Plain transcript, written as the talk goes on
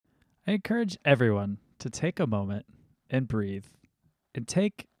I encourage everyone to take a moment and breathe and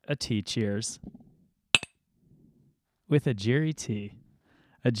take a tea cheers with a Jiri tea.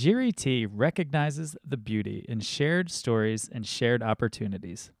 A Jiri tea recognizes the beauty in shared stories and shared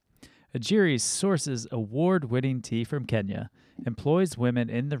opportunities. Ajiri sources award-winning tea from Kenya, employs women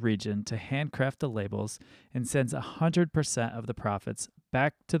in the region to handcraft the labels, and sends 100% of the profits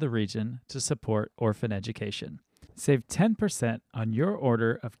back to the region to support orphan education. Save 10% on your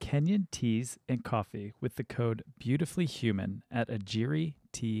order of Kenyan teas and coffee with the code BeautifullyHuman at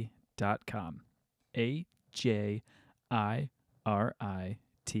ajiritea.com.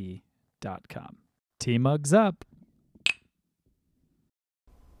 AJIRIT.com. Tea mugs up.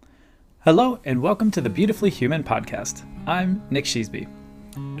 Hello, and welcome to the Beautifully Human podcast. I'm Nick Sheesby.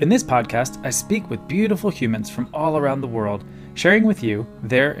 In this podcast, I speak with beautiful humans from all around the world, sharing with you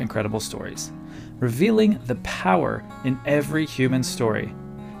their incredible stories, revealing the power in every human story,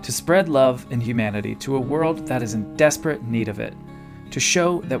 to spread love and humanity to a world that is in desperate need of it, to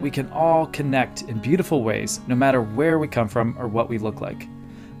show that we can all connect in beautiful ways no matter where we come from or what we look like.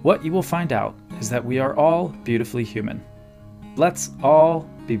 What you will find out is that we are all beautifully human. Let's all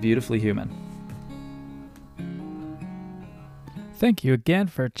be beautifully human. Thank you again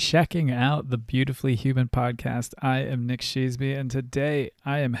for checking out the Beautifully Human podcast. I am Nick Sheesby, and today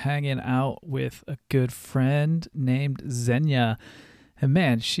I am hanging out with a good friend named Zenya. And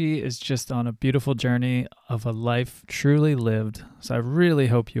man, she is just on a beautiful journey of a life truly lived. So I really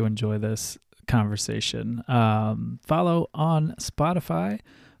hope you enjoy this conversation. Follow on Spotify,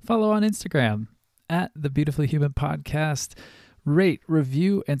 follow on Instagram at the Beautifully Human podcast. Rate,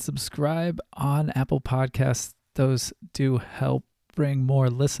 review, and subscribe on Apple Podcasts. Those do help bring more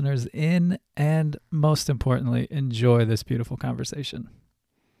listeners in, and most importantly, enjoy this beautiful conversation.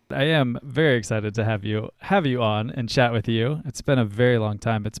 I am very excited to have you on and chat with you. It's been a very long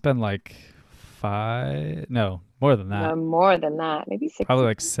time. It's been like more than that. No, more than that, maybe 6 Probably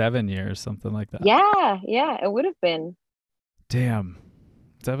like years. 7 years, something like that. Yeah, it would have been. Damn.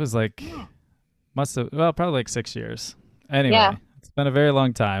 That was like, Yeah. probably like 6 years. Anyway, Yeah, it's been a very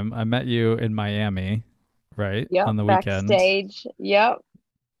long time. I met you in Miami, right? yep, On the weekend. backstage. Yep,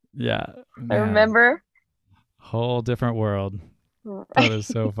 Yeah, I man. remember. Whole different world. That is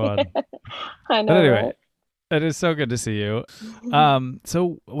so fun. I But know, anyway, right? it is so good to see you.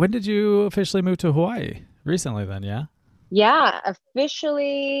 So when did you officially move to Hawaii? Recently then, yeah? Yeah,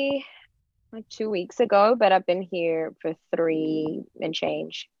 officially like 2 weeks ago, but I've been here for 3 and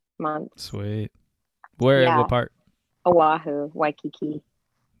change months. Sweet. What Yeah, part? Oahu, Waikiki.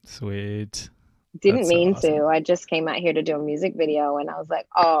 Sweet. Didn't That's so mean awesome. to. I just came out here to do a music video and I was like,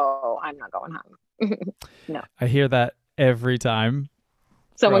 oh, I'm not going home. No. I hear that every time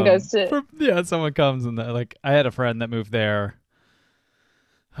Someone goes to, someone comes and they're like, I had a friend that moved there.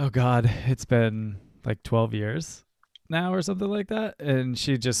 Oh God, it's been like 12 years now or something like that. And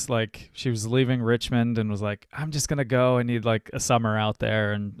she was leaving Richmond and was like, I'm just going to go. I need like a summer out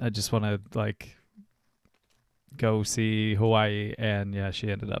there. And I just want to like go see Hawaii. And yeah, she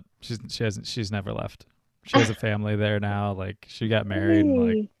ended up, she's never left. She has a family there now. Like she got married and like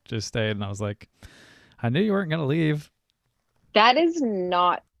really? just stayed. And I was like, I knew you weren't going to leave. That is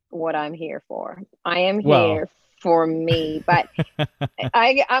not what I'm here for. I am Well, here for me, but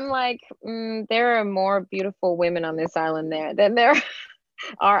I'm like, there are more beautiful women on this island there than there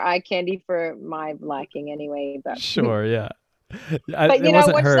are eye candy for my liking anyway. But sure. Yeah. but It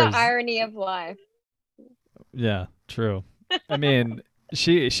wasn't what's the hers. irony of life? Yeah, true. I mean,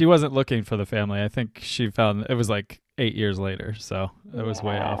 she wasn't looking for the family. I think she found it was like 8 years later, so it was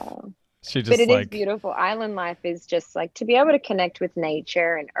way off. Yeah. She But just it is like, beautiful. Island life is just like to be able to connect with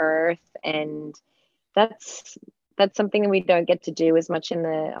nature and earth, and that's that's something that we don't get to do as much in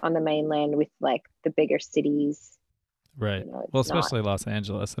the on the mainland with like the bigger cities. right. Well, It's not. especially Los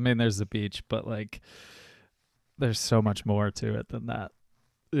Angeles. I mean, there's the beach, but like, there's so much more to it than that.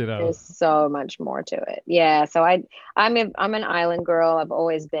 You know. There's so much more to it. Yeah. So I'm an island girl. I've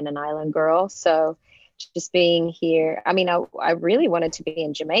always been an island girl. So just being here, I mean, I really wanted to be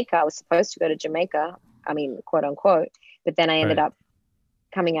in Jamaica. I was supposed to go to Jamaica, I mean, quote unquote, but then I ended Right. up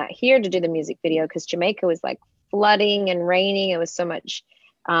coming out here to do the music video because Jamaica was like flooding and raining. It was so much,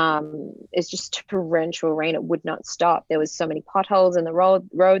 it's just torrential rain. It would not stop. There was so many potholes in the road.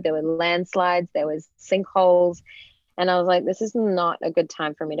 There were landslides. There was sinkholes. And I was like, this is not a good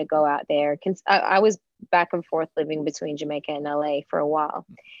time for me to go out there. I was back and forth living between Jamaica and LA for a while.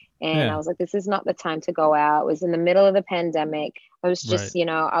 And I Yeah. was like, this is not the time to go out. It was in the middle of the pandemic. I was Right. just,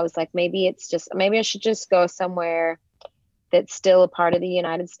 I was like, maybe I should just go somewhere that's still a part of the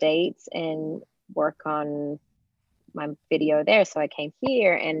United States and work on my video there. So I came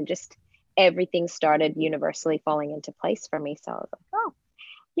here and just everything started universally falling into place for me. So I was like, oh,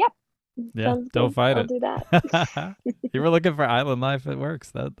 yep, Yeah, sounds don't good. fight I'll it. do that. You were looking for island life. It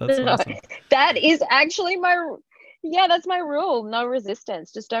works. That's No, awesome. that is actually yeah, that's my rule. No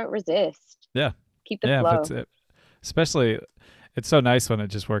resistance. Just don't resist. Yeah. Keep the Yeah. If it's flow. it, especially, it's so nice when it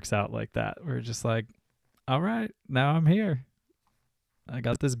just works out like that. We're just like, all right, now I'm here. I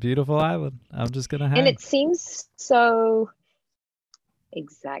got this beautiful island. I'm just gonna And hang. it seems so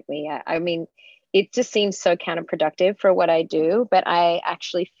exactly. I mean, it just seems so counterproductive for what I do, but I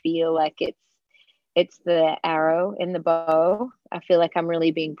actually feel like it's the arrow in the bow. I feel like I'm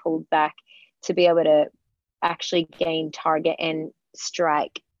really being pulled back to be able to actually gain target and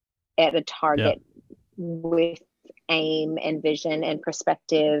strike at a Yeah. target with aim and vision and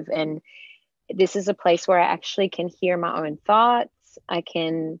perspective. And this is a place where I actually can hear my own thoughts. I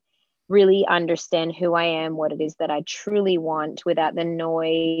can really understand who I am, what it is that I truly want without the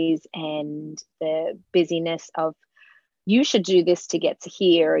noise and the busyness of you should do this to get to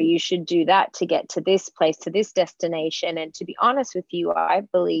here, or you should do that to get to this place, to this destination. And to be honest with you, I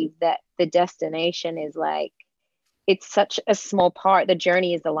believe that the destination is like, it's such a small part. The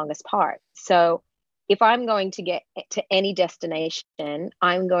journey is the longest part. So if I'm going to get to any destination,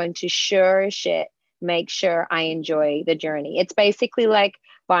 I'm going to sure as shit make sure I enjoy the journey. It's basically like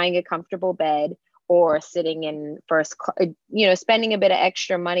buying a comfortable bed or sitting in spending a bit of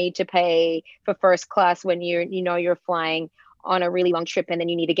extra money to pay for first class when you're flying on a really long trip and then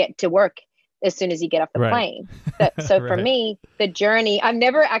you need to get to work as soon as you get off the Right. plane. So for Right. me, the journey, I've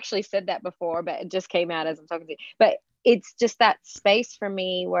never actually said that before, but it just came out as I'm talking to you. But it's just that space for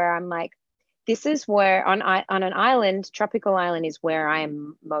me where I'm like, this is where on an island, tropical island is where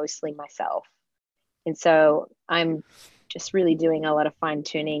I'm mostly myself. And so I'm just really doing a lot of fine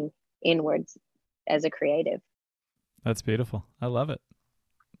tuning inwards as a creative. That's beautiful. I love it.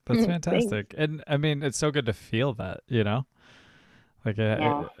 That's Thanks. fantastic. And I mean, it's so good to feel that, Like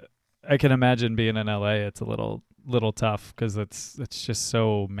Yeah. I can imagine being in LA. It's a little tough because it's just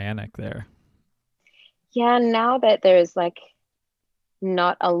so manic there. Yeah. Now that there's like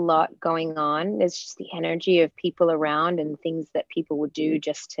not a lot going on, it's just the energy of people around and things that people would do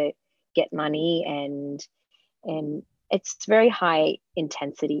just to get money and it's very high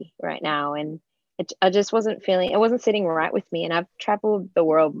intensity right now. And I just wasn't feeling, it wasn't sitting right with me. And I've traveled the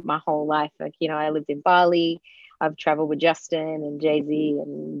world my whole life. Like, I lived in Bali, I've traveled with Justin and Jay-Z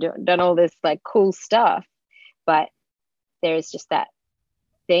and done all this like cool stuff. But there's just that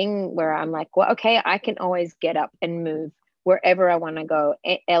thing where I'm like, well, okay, I can always get up and move wherever I want to go.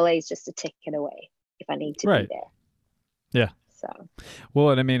 LA is just a ticket away if I need to be Right. there. Yeah. So, Well,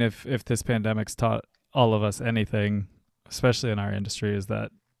 and I mean, if this pandemic's taught all of us anything, especially in our industry, is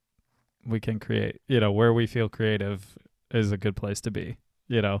that we can create. Where we feel creative is a good place to be.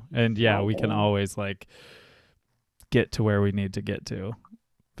 And yeah, we can exactly. always like get to where we need to get to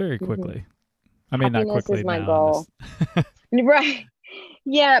very Hmm. quickly. I mean, not Happiness quickly is my now in goal. this Right.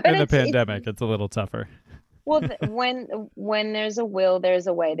 Yeah, but in the it's pandemic. It's a little tougher. well, when there's a will, there's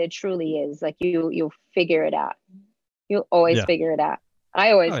a way. There truly is. Like you'll figure it out. You'll always Yeah. figure it out.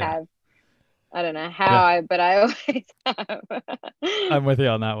 I always Oh yeah. have. I don't know how Yeah. but I always have. I'm with you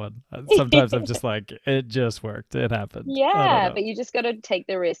on that one. Sometimes I'm just like, it just worked. It happened. I don't Yeah, know. but you just got to take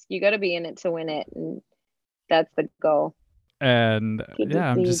the risk. You got to be in it to win it, and that's the goal. And Good to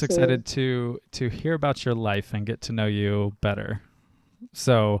yeah, I'm see you just too. excited to hear about your life and get to know you better.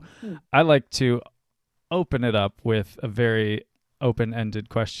 So, Hmm. I like to open it up with a very open-ended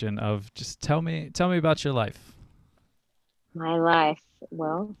question of just tell me about your life. My life.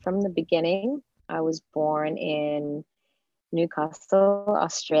 Well, from the beginning, I was born in Newcastle,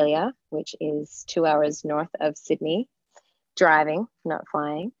 Australia, which is 2 hours north of Sydney, driving, not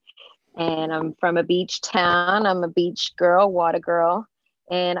flying. And I'm from a beach town. I'm a beach girl, water girl.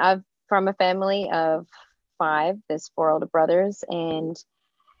 And I'm from a family of five. There's four older brothers. And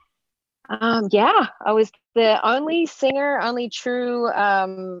yeah, I was the only singer, only true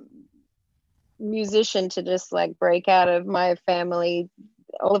musician to just like break out of my family.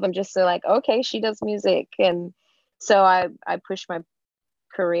 All of them just are like, okay, she does music. And so I pushed my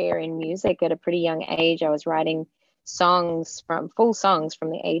career in music at a pretty young age. I was writing full songs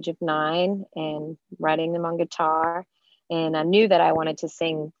from the age of 9 and writing them on guitar. And I knew that I wanted to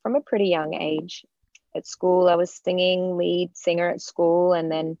sing from a pretty young age. At school, I was singing lead singer at school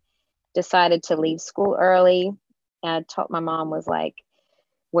and then decided to leave school early. And I told my mom was like,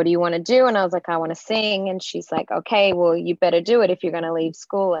 what do you want to do? And I was like, I want to sing. And she's like, okay, well, you better do it if you're going to leave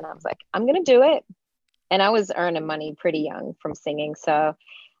school. And I was like, I'm going to do it. And I was earning money pretty young from singing. So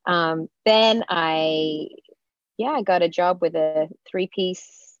then I got a job with a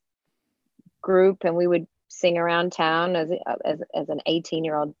three-piece group, and we would sing around town as an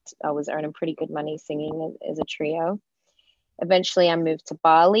 18-year-old. I was earning pretty good money singing as a trio. Eventually, I moved to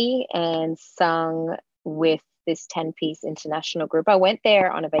Bali and sung with this 10-piece international group. I went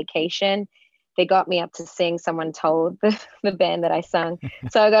there on a vacation. They got me up to sing. Someone told the band that I sung.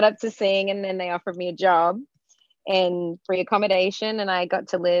 So I got up to sing, and then they offered me a job and free accommodation. And I got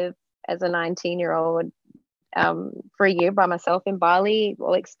to live as a 19-year-old for a year by myself in Bali,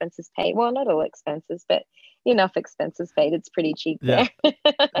 all expenses paid. Well, not all expenses, but enough expenses paid. It's pretty cheap Yeah. there.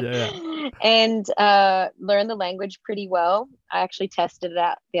 Yeah. And learned the language pretty well. I actually tested it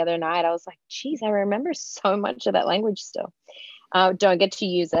out the other night. I was like, geez, I remember so much of that language still. Don't get to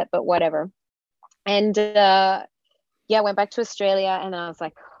use it, but whatever. And yeah, went back to Australia, and I was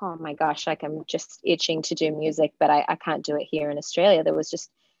like, oh my gosh, like I'm just itching to do music, but I can't do it here in Australia. There was just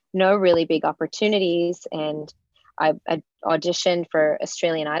no really big opportunities. And I auditioned for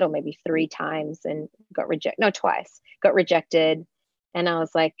Australian Idol maybe 3 times and got rejected. No, twice. Got rejected. And I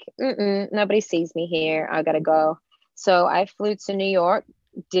was like, nobody sees me here. I got to go. So I flew to New York,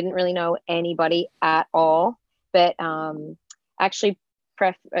 didn't really know anybody at all, but actually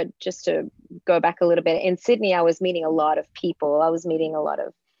just to go back a little bit, in Sydney, I was meeting a lot of people. I was meeting a lot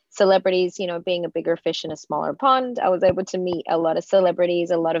of celebrities, being a bigger fish in a smaller pond. I was able to meet a lot of celebrities,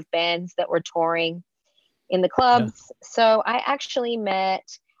 a lot of bands that were touring in the Yeah. clubs. So I actually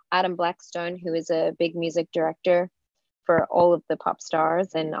met Adam Blackstone, who is a big music director for all of the pop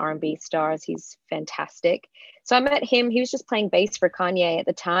stars and R&B stars. He's fantastic. So I met him. He was just playing bass for Kanye at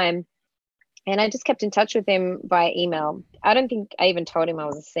the time. And I just kept in touch with him via email. I don't think I even told him I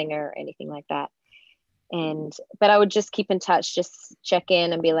was a singer or anything like that. But I would just keep in touch, just check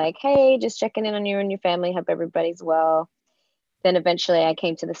in and be like, hey, just checking in on you and your family. Hope everybody's well. Then eventually I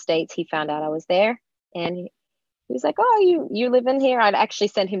came to the States. He found out I was there, and he was like, oh, you live in here? I'd actually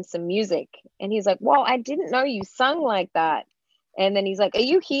sent him some music, and he's like, well, I didn't know you sung like that. And then he's like, are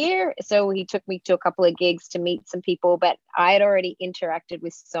you here? So he took me to a couple of gigs to meet some people, but I had already interacted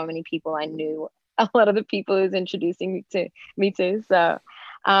with so many people. I knew a lot of the people he was introducing me to. So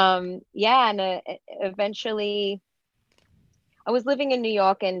yeah, and eventually I was living in New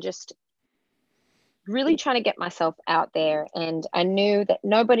York and just really trying to get myself out there. And I knew that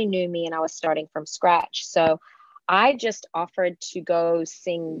nobody knew me and I was starting from scratch. So I just offered to go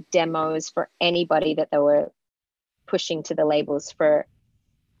sing demos for anybody that they were pushing to the labels for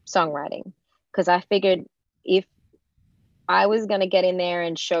songwriting, because I figured if I was going to get in there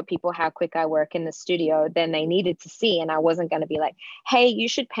and show people how quick I work in the studio, then they needed to see. And I wasn't going to be like, hey, you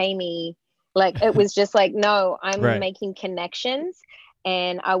should pay me. Like, it was just like, no, I'm Right. making connections.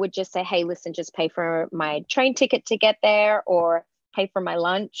 And I would just say, hey, listen, just pay for my train ticket to get there or pay for my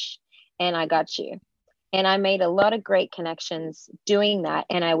lunch, and I got you. And I made a lot of great connections doing that.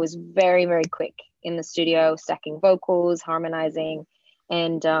 And I was very, very quick in the studio, stacking vocals, harmonizing.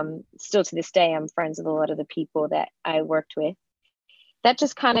 And still to this day, I'm friends with a lot of the people that I worked with. That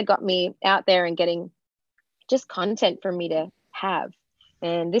just kind of got me out there and getting just content for me to have.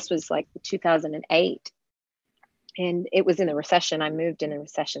 And this was like 2008. And it was in a recession. I moved in a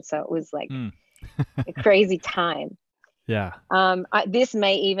recession. So it was like a crazy time. Yeah. This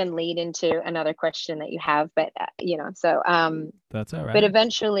may even lead into another question that you have, but so That's all right. but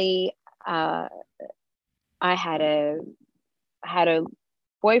eventually I had a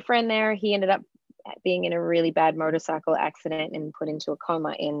boyfriend there. He ended up being in a really bad motorcycle accident and put into a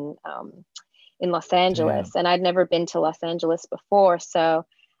coma in Los Angeles. Damn. And I'd never been to Los Angeles before, so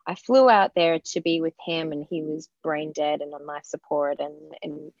I flew out there to be with him, and he was brain dead and on life support,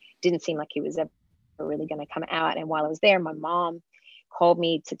 and didn't seem like he was ever really going to come out. And while I was there, my mom called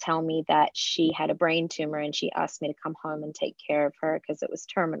me to tell me that she had a brain tumor, and she asked me to come home and take care of her because it was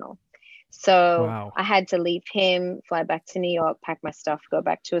terminal. So Wow. I had to leave him, fly back to New York, pack my stuff, go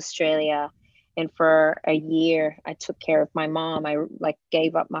back to Australia. And for a year, I took care of my mom. I like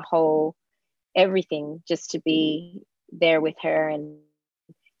gave up my whole everything just to be there with her. And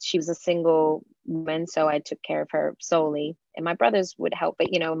she was a single woman, so I took care of her solely. And my brothers would help, but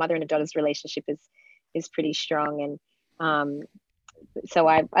a mother and a daughter's relationship is pretty strong. And so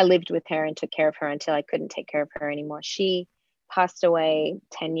I lived with her and took care of her until I couldn't take care of her anymore. She passed away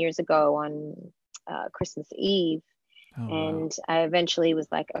 10 years ago on Christmas Eve. Oh, And wow. I eventually was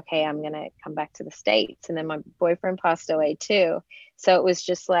like, okay, I'm going to come back to the States. And then my boyfriend passed away too. So it was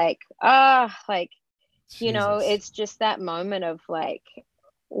just like, Jesus. it's just that moment of like,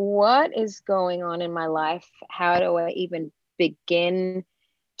 what is going on in my life? How do I even begin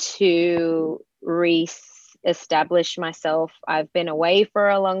to re-establish myself? I've been away for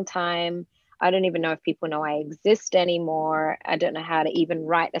a long time. I don't even know if people know I exist anymore. I don't know how to even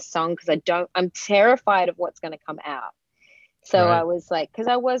write a song because I'm terrified of what's going to come out. So I Right. was like, because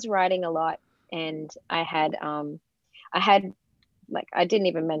I was writing a lot, and I had like, I didn't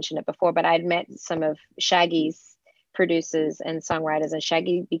even mention it before, but I'd met some of Shaggy's producers and songwriters, and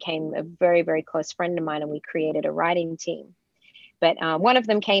Shaggy became a very, very close friend of mine, and we created a writing team. But one of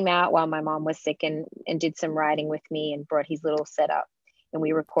them came out while my mom was sick, and did some writing with me and brought his little setup, and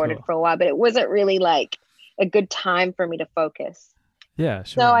we recorded Cool. for a while, but it wasn't really like a good time for me to focus. Yeah,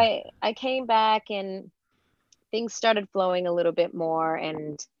 So sure. I came back, and things started flowing a little bit more,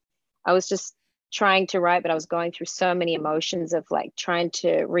 and I was just trying to write, but I was going through so many emotions of like trying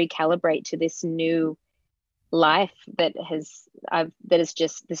to recalibrate to this new life that is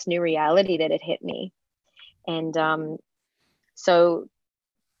just this new reality that had hit me. And so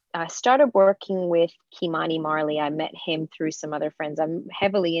I started working with Kimani Marley. I met him through some other friends. I'm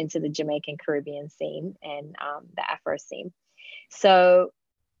heavily into the Jamaican Caribbean scene and the Afro scene. So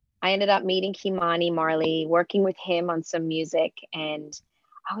I ended up meeting Kimani Marley, working with him on some music. And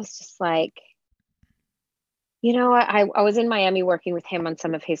I was just like, I was in Miami working with him on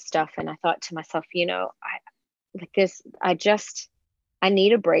some of his stuff. And I thought to myself, I like this, I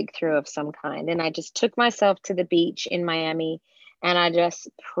need a breakthrough of some kind. And I just took myself to the beach in Miami, and I just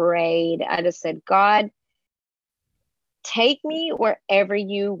prayed. I just said, God, take me wherever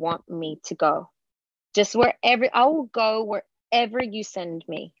you want me to go. Just wherever I will go, wherever you send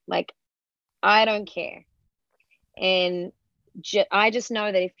me. Like, I don't care. And I just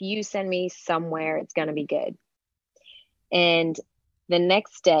know that if you send me somewhere, it's going to be good. And the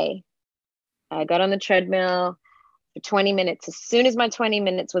next day, I got on the treadmill for 20 minutes. As soon as my 20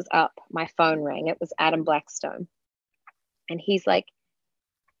 minutes was up, my phone rang. It was Adam Blackstone. And he's like,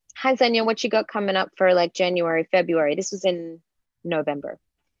 "Hi, Zenya, what you got coming up for like January, February?" This was in November.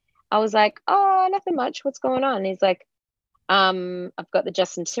 I was like, "Oh, nothing much. What's going on?" And he's like, I've got the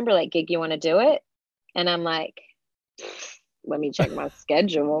Justin Timberlake gig. You want to do it?" And I'm like, "Let me check my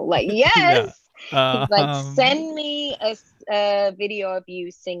schedule." Like, Yeah. yes. He's like, Um, "Send me a video of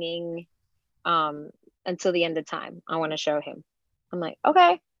you singing um, until the end of time. I want to show him." I'm like,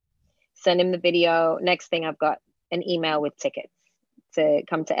 "Okay." Send him the video. Next thing, I've got an email with tickets to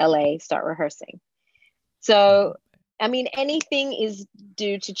come to LA, start rehearsing. So, I mean, anything is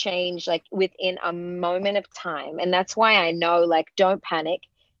due to change like within a moment of time. And that's why I know, like, don't panic.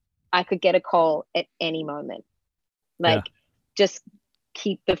 I could get a call at any moment. yeah. Like, just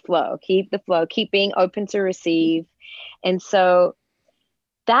keep the flow, keep being open to receive. And so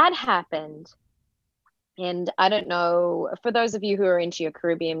that happened. And I don't know, for those of you who are into your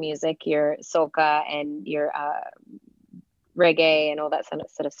Caribbean music, your soca and your reggae and all that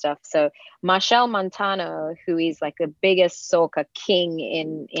sort of stuff. So Marshall Montano, who is like the biggest soca king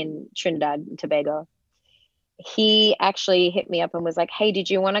in Trinidad and Tobago, he actually hit me up and was like, "Hey, did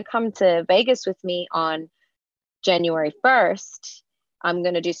you want to come to Vegas with me on January 1st? I'm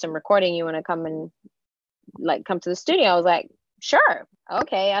going to do some recording. You want to come and like come to the studio?" I was like, "Sure.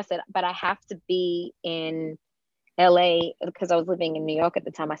 Okay." I said, "But I have to be in LA," because I was living in New York at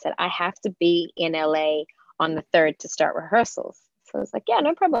the time. I said, "I have to be in LA on the 3rd to start rehearsals." So I was like, "Yeah,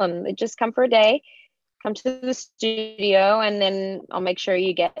 no problem. Just come for a day, come to the studio, and then I'll make sure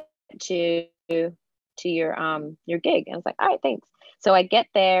you get to your gig." And I was like, "All right, thanks." So I get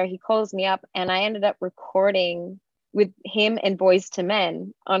there, he calls me up, and I ended up recording with him and Boys to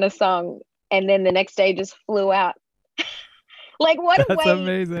Men on a song. And then the next day just flew out. Like, what a That's way to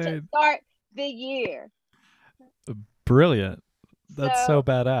amazing. start the year. Brilliant. That's so So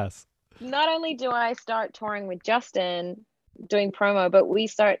badass. not only do I start touring with Justin, doing promo, but we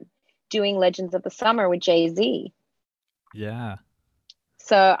start doing Legends of the Summer with Jay-Z. Yeah.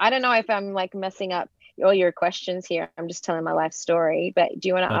 So I don't know if I'm like messing up all your questions here. I'm just telling my life story, but do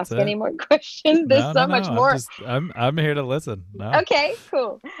you want to That's ask any it. more questions? There's No, no, so no. much more. I'm here to listen. No. Okay,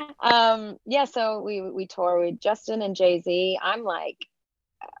 cool. Yeah, so we tour with Justin and Jay-Z. I'm like,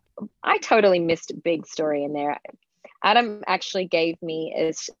 I totally missed a big story in there. Adam actually gave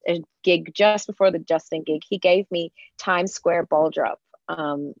me a gig just before the Justin gig. He gave me Times Square Ball Drop.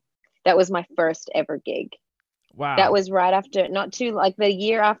 Um, that was my first ever gig. That Wow. was right after, not too, like the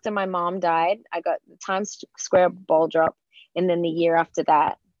year after my mom died. I got the Times Square Ball Drop. And then the year after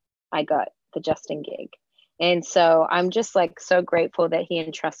that, I got the Justin gig. And so I'm just like so grateful that he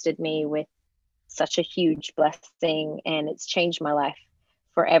entrusted me with such a huge blessing, and it's changed my life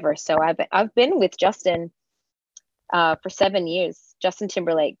forever. So I've been with Justin for 7 years. Justin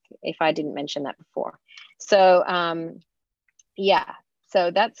Timberlake, if I didn't mention that before. So yeah,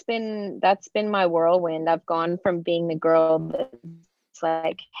 so that's been my whirlwind. I've gone from being the girl that's it's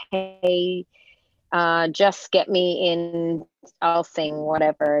like, hey, just get me in, I'll sing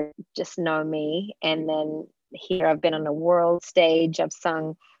whatever, just know me. And then here I've been on a world stage, I've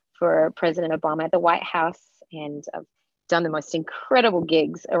sung for President Obama at the White House, and I've done the most incredible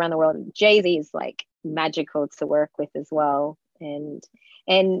gigs around the world. Jay-Z is like magical to work with as well. And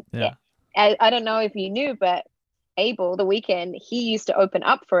Yeah. I don't know if you knew, but Abel, the Weekend, he used to open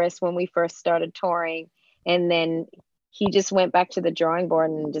up for us when we first started touring. And then he just went back to the drawing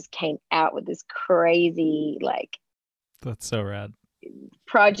board and just came out with this crazy like That's so rad.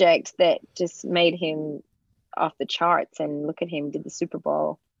 project that just made him off the charts. And look at him, did the Super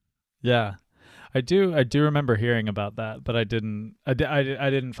Bowl. Yeah. I do remember hearing about that, but I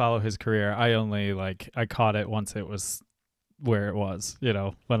didn't follow his career. I only like I caught it once it was where it was,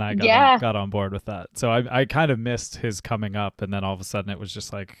 when I Yeah, got on board with that. So I kind of missed his coming up, and then all of a sudden it was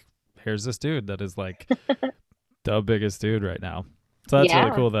just like, here's this dude that is like the biggest dude right now. So that's really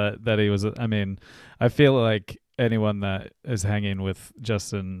yeah, cool that he was. I mean, I feel like anyone that is hanging with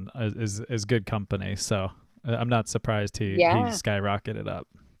Justin is good company. So I'm not surprised he yeah. skyrocketed up.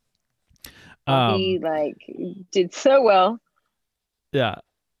 Oh, Um, he like did so well. yeah.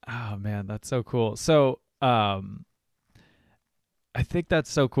 Oh man, that's so cool. So I think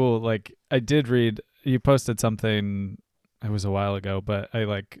that's so cool. Like I did read you posted something, it was a while ago, but I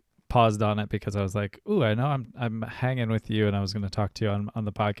like paused on it because I was like, "Ooh, I know I'm hanging with you," and I was going to talk to you on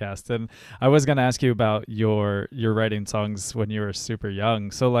the podcast, and I was going to ask you about your writing songs when you were super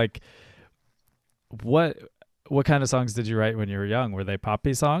young. So like, what what kind of songs did you write when you were young? Were they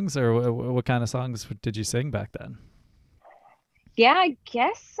poppy songs, or what kind of songs did you sing back then? Yeah, I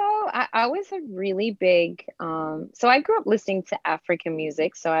guess so. I was a really big so I grew up listening to African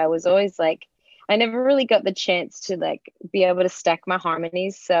music, so I was always like I never really got the chance to like be able to stack my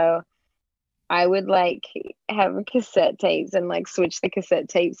harmonies. So I would like have cassette tapes and like switch the cassette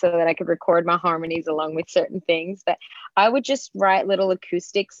tapes so that I could record my harmonies along with certain things. But I would just write little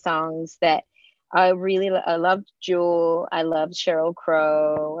acoustic songs that I loved Jewel, I loved Cheryl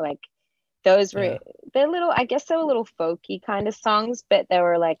Crow, like those were Yeah. they're little, I guess they were little folky kind of songs, but they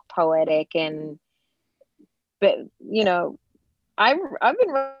were like poetic. And but you know I've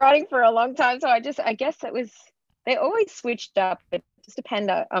been writing for a long time, so I guess it was they always switched up. It just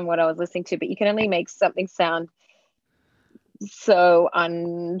depended on what I was listening to, but you can only make something sound so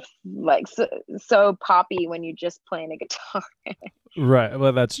so poppy when you're just playing a guitar. Right.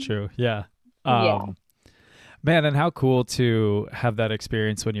 Well, that's true. Yeah. Yeah. Um, Man, and how cool to have that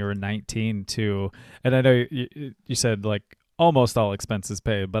experience when you were 19 too. And I know you said like almost all expenses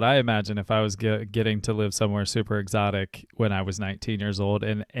paid, but I imagine if I was getting to live somewhere super exotic when I was 19 years old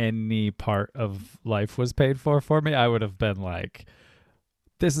and any part of life was paid for me, I would have been like,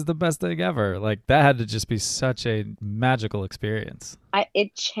 this is the best thing ever. Like that had to just be such a magical experience.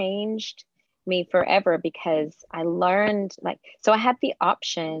 It changed me forever because I learned like so I had the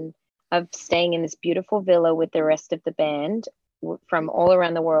option of staying in this beautiful villa with the rest of the band from all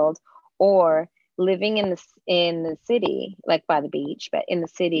around the world, or living in the city, like by the beach, but in the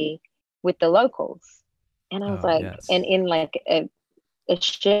city with the locals. And I was Oh, like, yes. and in like a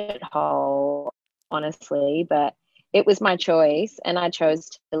shithole, honestly, but it was my choice, and I chose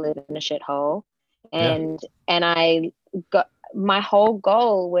to live in a shithole. Yeah. And I got my whole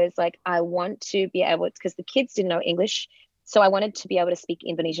goal was like I want to be able because the kids didn't know English, so I wanted to be able to speak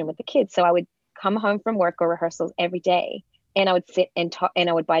Indonesian with the kids. So I would come home from work or rehearsals every day, and I would sit and talk, and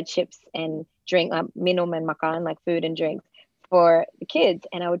I would buy chips and drink minum and makan, like food and drinks for the kids,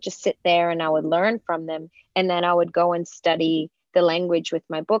 and I would just sit there and I would learn from them, and then I would go and study the language with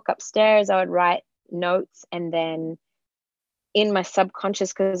my book upstairs. I would write notes, and then in my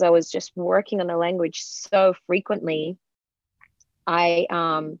subconscious, because I was just working on the language so frequently, I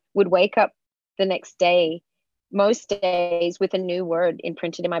would wake up the next day, most days, with a new word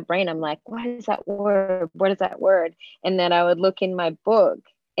imprinted in my brain. I'm like, what is that word? What is that word? And then I would look in my book,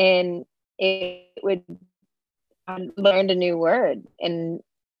 and it would, I learned a new word. And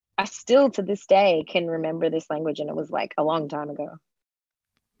I still to this day can remember this language. And it was like a long time ago.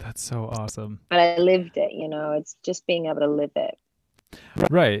 That's so awesome. But I lived it, it's just being able to live it.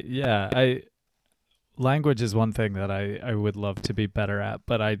 Right. Yeah. Language is one thing that I would love to be better at,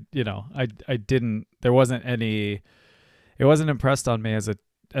 but I didn't there wasn't any it wasn't impressed on me as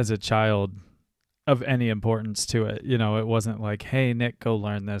a child of any importance to it. It wasn't like, hey Nick, go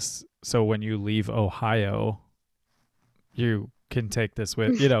learn this so when you leave Ohio you can take this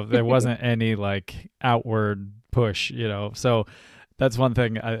with there wasn't any like outward push. So that's one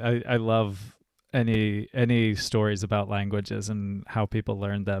thing I love any stories about languages and how people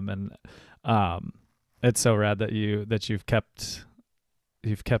learn them, and um it's so rad that you've kept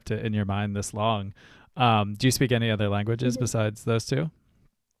you've kept it in your mind this long. Do you speak any other languages Mhm. besides those two?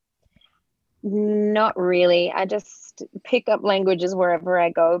 Not really. I just pick up languages wherever I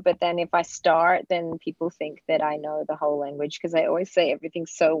go, but then if I start, then people think that I know the whole language because I always say everything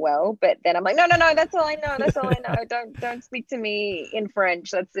so well. But then I'm like, no, no, no, that's all I know. That's all I know. Don't speak to me in French.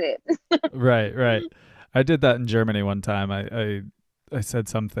 That's it. Right, right. I did that in Germany one time. I said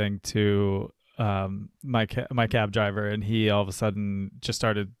something to my cab driver, and he all of a sudden just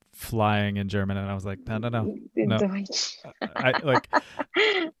started flying in German, and I was like, no, no, no, no. Deutsch. I like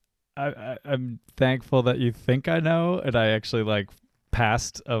I'm thankful that you think I know, and I actually like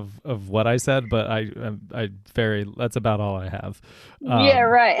passed of what I said, but I very that's about all I have. Yeah,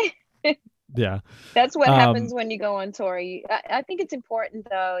 Um, right. yeah. That's what Um, happens when you go on tour. I think it's important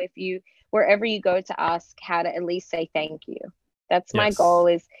though, if you wherever you go to ask how to at least say thank you. That's my yes. goal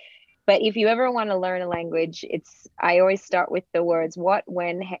is, but if you ever want to learn a language, it's I always start with the words what,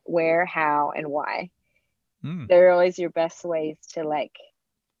 when, where, how, and why. Mm, They're always your best ways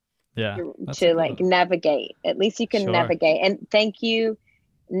yeah, that's a to good like one. navigate. At least you can Sure. navigate. And thank you,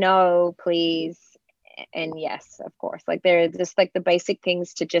 no, please, and yes, of course. Like they're just like the basic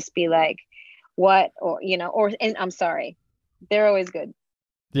things to just be like, what, or or and I'm sorry. They're always good.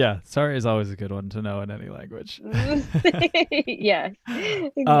 Yeah, sorry is always a good one to know in any language. Yes,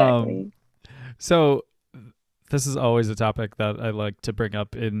 um, exactly. so this is always a topic that I like to bring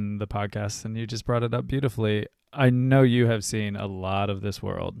up in the podcast, and you just brought it up beautifully. I know you have seen a lot of this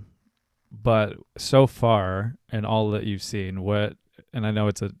world, but so far in all that you've seen, what, and I know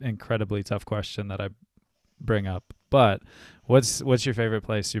it's an incredibly tough question that I bring up, but what's your favorite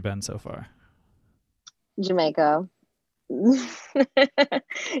place you've been so far? Jamaica.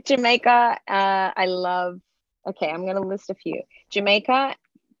 Jamaica, I love. Okay, I'm gonna list a few. Jamaica,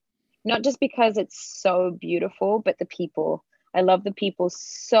 not just because it's so beautiful, but the people. I love the people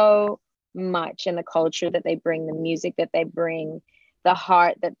so much and the culture that they bring, the music that they bring, the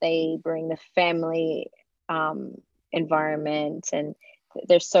heart that they bring, the family um, environment, and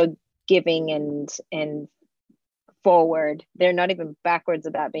they're so giving and forward. They're not even backwards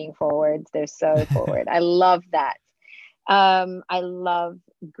about being forwards. They're so forward. I love that. I love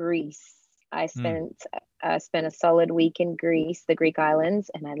Greece. I Mm, spent a solid week in Greece, the Greek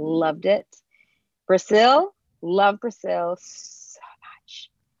islands, and I loved it. Brazil, love Brazil so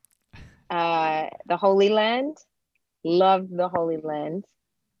much. The Holy Land, love the Holy Land.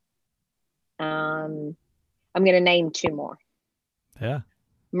 I'm going to name two more: yeah.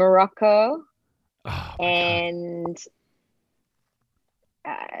 Morocco Oh my God. and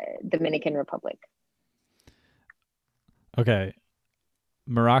Dominican Republic. Okay.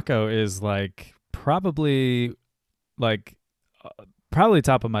 Morocco is like probably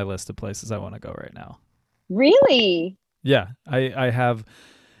top of my list of places I want to go right now. Really? Yeah, I have.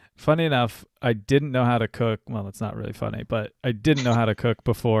 Funny enough, I didn't know how to cook. Well, it's not really funny, but I didn't know how to cook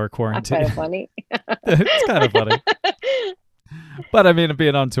before I find it quarantine. funny. It's kind of funny, but I mean,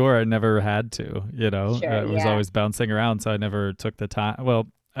 being on tour, I never had to. Sure, I was yeah. always bouncing around, so I never took the time. Well,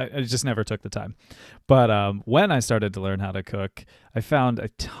 I just never took the time. But when I started to learn how to cook, I found a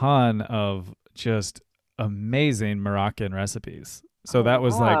ton of just amazing Moroccan recipes. So Oh, that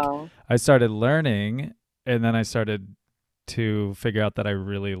was like wow. I started learning, and then I started to figure out that I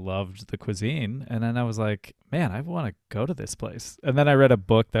really loved the cuisine. And then I was like, man, I want to go to this place. And then I read a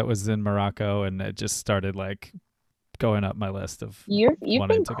book that was in Morocco, and it just started like going up my list of You've wanting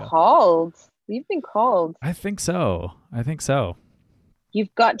been to go. called. You've been called. I think so. I think so.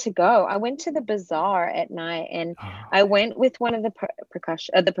 You've got to go. I went to the bazaar at night and Oh, I man. went with one of the the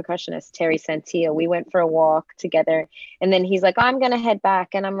percussionist, Terry Santia. We went for a walk together and then he's like, I'm gonna head back.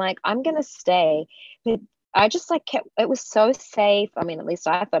 And I'm like, I'm gonna stay. But I just like kept it was so safe. I mean, at least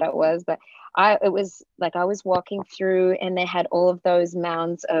I thought it was, but I it was like I was walking through and they had all of those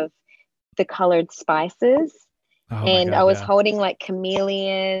mounds of the colored spices Oh my and I God. was Yeah. holding like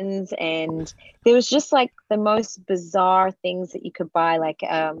chameleons and there was just like the most bizarre things that you could buy like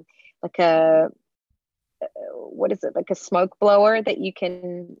a what is it like a smoke blower that you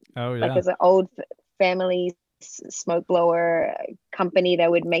can Oh like yeah. as an old family smoke blower company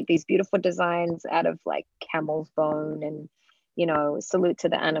that would make these beautiful designs out of like camel's bone and salute to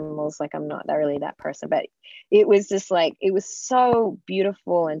the animals. Like I'm not really that person, but it was just like it was so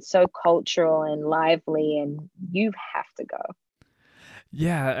beautiful and so cultural and lively and you have to go.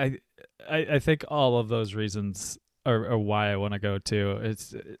 Yeah. I think all of those reasons are why I want to go too.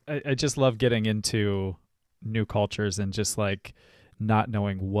 I just love getting into new cultures and just like not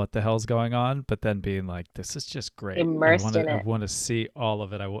knowing what the hell's going on, but then being like, this is just great. Immersed in I it. want to see all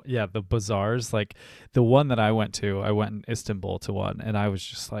of it. Yeah, the bazaars, like the one that I went in Istanbul to one, and I was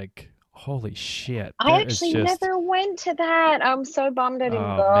just like, holy shit, I there is actually just, never went to that. I'm so bummed I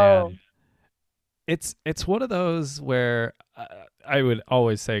didn't oh go. man, it's one of those where I would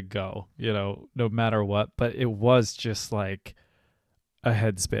always say go, no matter what, but it was just like a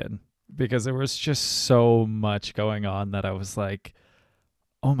head spin because there was just so much going on that I was like,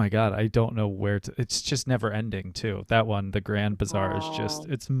 oh my god, I don't know where to. It's just never ending too. That one, the Grand Bazaar, is just, Wow.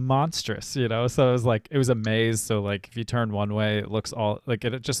 it's monstrous. So it was like, it was a maze. So like if you turn one way, it looks all like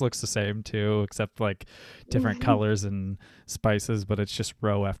it just looks the same too, except like different colors and spices, but it's just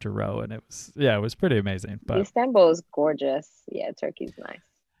row after row, and it was pretty amazing. But Istanbul is gorgeous. Yeah, Turkey's nice.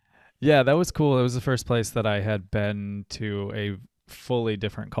 yeah, that was cool. It was the first place that I had been to a fully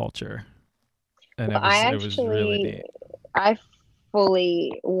different culture, and Well, I it was really actually, neat. I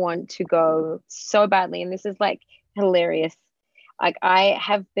fully want to go so badly, and this is like hilarious. Like I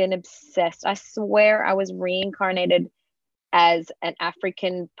have been obsessed. I swear I was reincarnated as an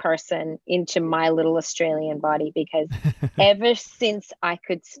African person into my little Australian body because ever since I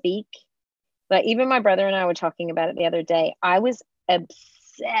could speak, like even my brother and I were talking about it the other day, I was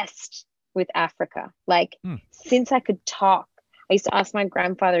obsessed with Africa. Like Hmm. since I could talk, I used to ask my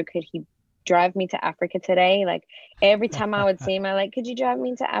grandfather, could he drive me to Africa today? Like every time I would see him, I like, could you drive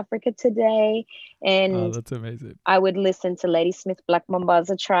me to Africa today? Oh, And that's amazing. I would listen to Ladysmith Black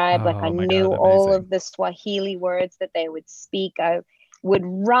Mambaza Tribe. Like I Oh my knew god, all amazing. of the Swahili words that they would speak. I would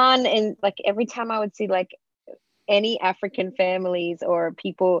run and like every time I would see like any African families or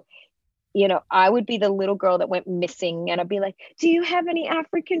people, I would be the little girl that went missing and I'd be like, do you have any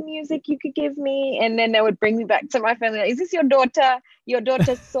African music you could give me? And then they would bring me back to my family. Like, is this your daughter? Your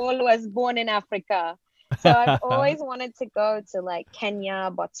daughter Sol was born in Africa. So I've always wanted to go to like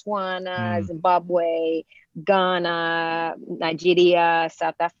Kenya, Botswana, Mm, Zimbabwe, Ghana, Nigeria,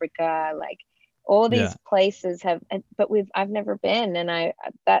 South Africa, like all yeah. these places have, but I've never been. And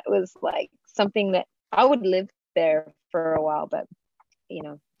that was like something that I would live there for a while, but you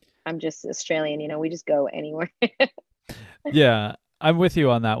know, I'm just Australian, we just go anywhere. Yeah, I'm with you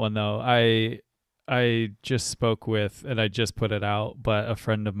on that one though. I just spoke with, and I just put it out, but a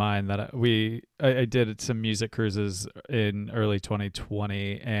friend of mine that I did some music cruises in early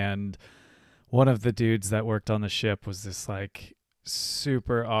 2020, and one of the dudes that worked on the ship was this like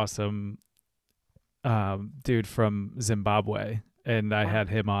super awesome dude from Zimbabwe, and I Wow. had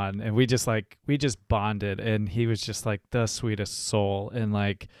him on, and we just bonded, and he was just like the sweetest soul, and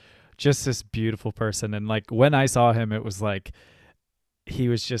like just this beautiful person, and like when I saw him, it was like he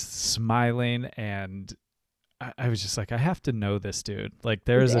was just smiling, and I was just like, I have to know this dude. Like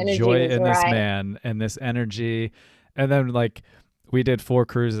there His is a energy joy was in this right. man and this energy, and then like we did 4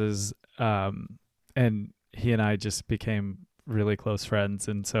 cruises, and he and I just became really close friends,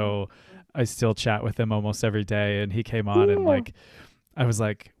 and so I still chat with him almost every day. And he came on, and Yeah. like I was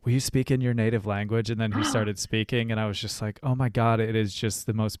like, will you speak in your native language? And then he started speaking, and I was just like, oh my God, it is just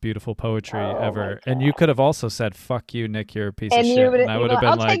the most beautiful poetry Oh my ever. And you God. could have also said, fuck you, Nick, you're a piece of And you shit. would And I you'd would be have like,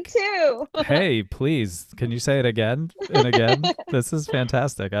 been I'll take like, two. hey, please, can you say it again and again? This is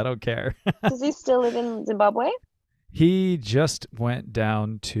fantastic. I don't care. Does he still live in Zimbabwe? He just went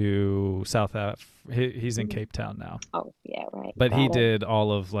down to South Af. He's in Mhm. Cape Town now, Oh, yeah, right. but he Got it. did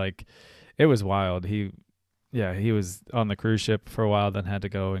all of like, it was wild. Yeah, he was on the cruise ship for a while, then had to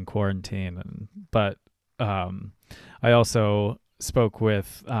go in quarantine. But um, I also spoke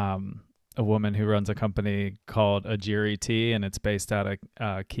with a woman who runs a company called Ajiri Tea, and it's based out of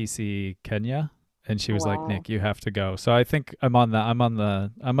Kisii, Kenya. And she Oh, was like, wow. "Nick, you have to go." So I think I'm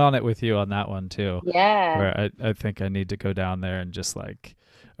on it with you on that one too, Yeah. where I think I need to go down there and just like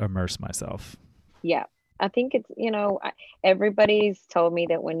immerse myself. Yeah. I think it's, everybody's told me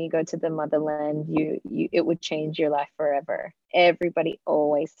that when you go to the motherland, it would change your life forever. Everybody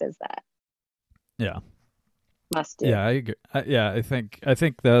always says that. Yeah. Must do. Yeah, I agree. Yeah, I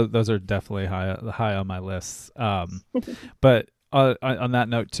think those are definitely high on my list. But on that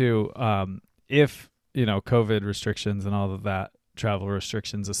note too, if COVID restrictions and all of that, travel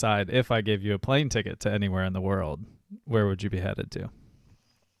restrictions aside, if I gave you a plane ticket to anywhere in the world, where would you be headed to?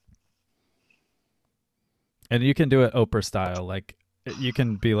 And you can do it Oprah style, like you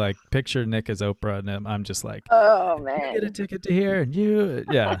can be like, picture Nick as Oprah, and I'm just like, Oh you get a man. ticket to here, and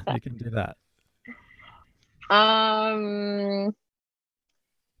yeah, you can do that. Um,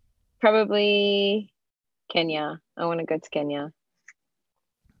 Probably Kenya. I want to go to Kenya.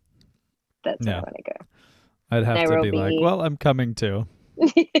 That's where I Yeah, want to go. I'd have to be like, Nairobi. well, I'm coming too.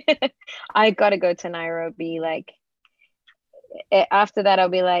 I gotta go to Nairobi. Like after that, I'll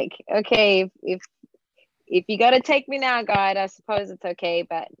be like, okay, if you got to take me now, guide, I suppose it's okay.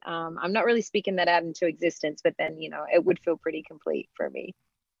 But I'm not really speaking that out into existence. But then, it would feel pretty complete for me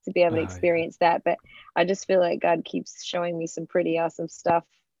to be able to Oh yeah. experience that. But I just feel like God keeps showing me some pretty awesome stuff.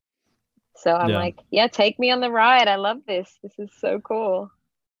 So I'm Yeah. like, yeah, take me on the ride. I love this. This is so cool.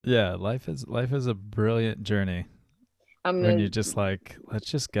 Yeah, life is a brilliant journey I'm when a you just like, let's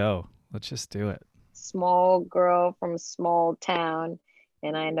just go. Let's just do it. small girl from a small town,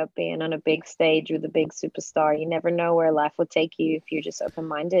 and I end up being on a big stage with a big superstar. You never know where life will take you if you're just open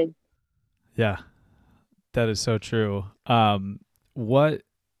minded. Yeah, that is so true. What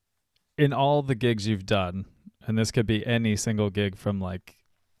in all the gigs you've done, and this could be any single gig from like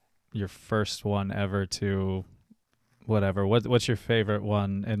your first one ever to whatever. What's your favorite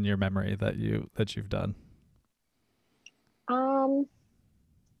one in your memory that you've done? Um,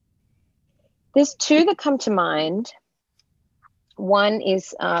 there's two that come to mind. One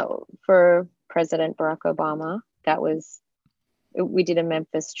is for President Barack Obama. That was We did a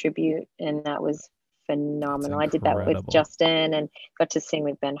Memphis tribute, and that was That's phenomenal. I did that with incredible. Justin, and got to sing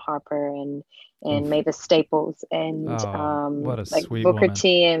with Ben Harper and Oof. Mavis Staples, and Oh, what a like sweet Booker woman.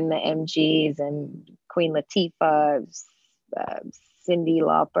 T and the MGs, and Queen Latifah, uh, Cyndi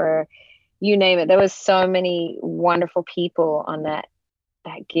Lauper, you name it. There was so many wonderful people on that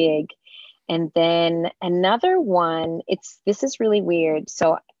gig. And then another one, this is really weird.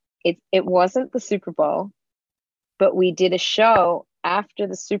 So it wasn't the Super Bowl, but we did a show after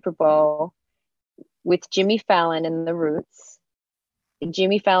the Super Bowl with Jimmy Fallon and the Roots.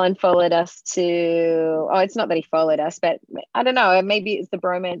 Jimmy Fallon followed us to, oh, it's not that he followed us, but I don't know. Maybe it's the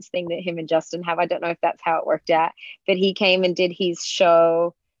bromance thing that him and Justin have. I don't know if that's how it worked out. But he came and did his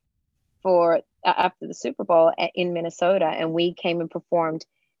show for after the Super Bowl in Minnesota, and we came and performed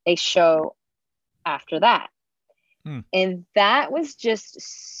a show after that. Hmm. And that was just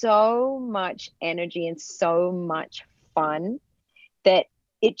so much energy and so much fun that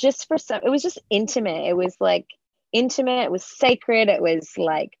it was just intimate. It was like intimate, it was sacred, it was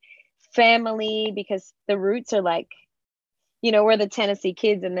like family, because the Roots are like, we're the Tennessee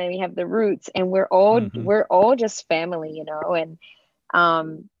kids, and then we have the Roots, and we're all Mm-hmm. we're all just family. And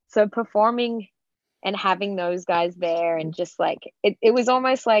so performing and having those guys there, and just like it was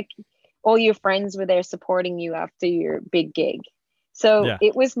almost like all your friends were there supporting you after your big gig. So Yeah,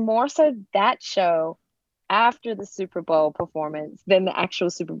 it was more so that show after the Super Bowl performance than the actual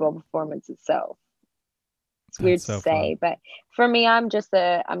Super Bowl performance itself. It's that's weird to so fun. say, but for me, I'm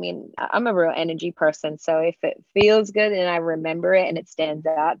a real energy person. So if it feels good and I remember it and it stands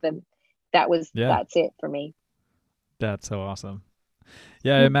out, then Yeah, that's it for me. that's so awesome.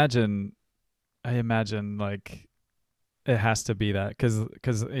 Yeah, I imagine like it has to be that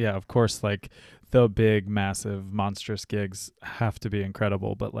because yeah, of course, like the big massive monstrous gigs have to be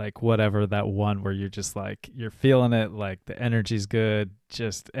incredible, but like whatever, that one where you're just like you're feeling it, like the energy's good,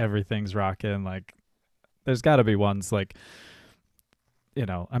 just everything's rocking, like there's got to be ones like,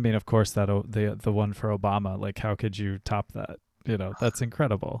 I mean, of course, the one for Obama, like how could you top that? That's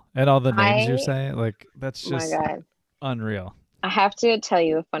incredible, and all the names you're I, saying, like that's oh my just God. unreal. I have to tell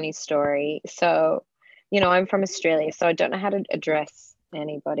you a funny story. So, I'm from Australia, so I don't know how to address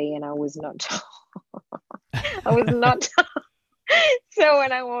anybody, and I was not taught. I was not taught. So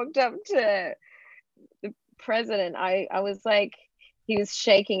when I walked up to the president, I was like, he was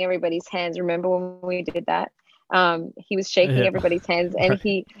shaking everybody's hands. Remember when we did that? He was shaking Yeah, everybody's hands, and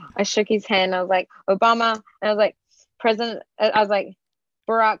right. I shook his hand. I was like, Obama, and I was like, President. I was like,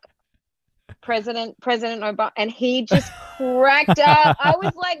 Barack, President Obama, and he just cracked up. I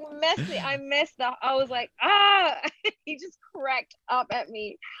was like messy. I messed up. I was like, ah, he just cracked up at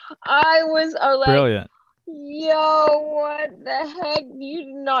me. I was like, Brilliant. yo, what the heck? You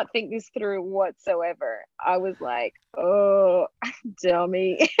did not think this through whatsoever. I was like, oh,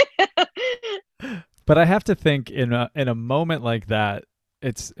 dummy. But I have to think in a moment like that,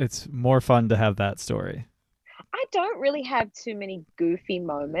 it's more fun to have that story. I don't really have too many goofy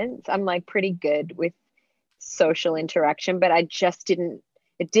moments. I'm like pretty good with social interaction, but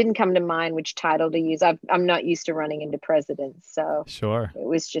it didn't come to mind which title to use. I'm not used to running into presidents. So Sure. it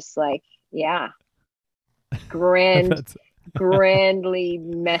was just like, yeah, grand, That's grandly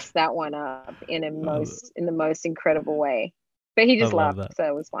messed that one up uh, in the most incredible way. But he I just love laughed, that. so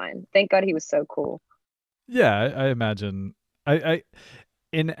it was fine. Thank God he was so cool. Yeah, I imagine I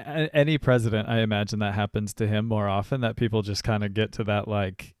any president, I imagine that happens to him more often, that people just kind of get to that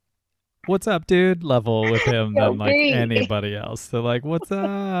like what's up dude level with him Yo, than like B. anybody else. They're like what's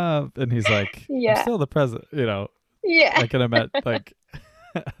up, and he's like I'm Yeah. still the president. Yeah. I can imagine like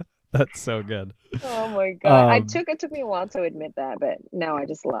That's so good. Oh my God. Um, It took me a while to admit that, but now I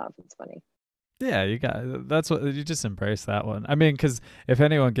just laugh. It's funny. yeah, that's what you just embrace that one. I mean, because if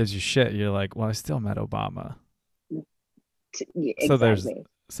anyone gives you shit, you're like, well, I still met Obama. Yeah, So there's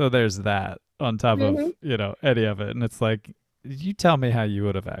exactly. there's that on top of, Hmm. any of it. And it's like, you tell me how you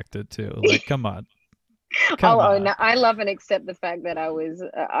would have acted too. Like, come on. Come I'll own on. that. I love and accept the fact that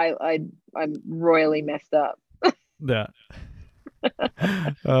I'm royally messed up. Yeah.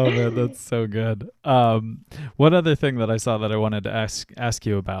 Oh man, that's so good. One other thing that I saw that I wanted to ask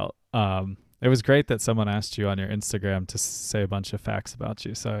you about. It was great that someone asked you on your Instagram to say a bunch of facts about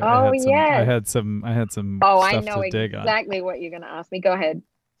you. So Oh yes. I had some Oh, I stuff know to dig on. exactly what you're gonna ask me. Go ahead.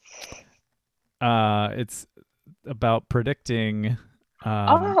 It's about predicting Oh,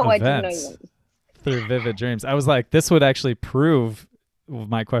 I didn't know you events went. through vivid dreams. I was like, this would actually prove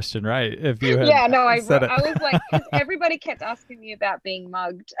my question right if you had Yeah, no, said it. I was like, because everybody kept asking me about being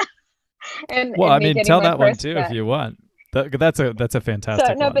mugged Well, and I me mean, getting tell my that one purse too if back. you want. That's a So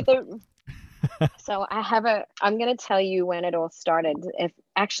fantastic no, one. but so I'm gonna tell you when it all started. If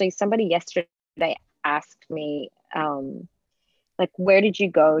actually somebody yesterday asked me, like, where did you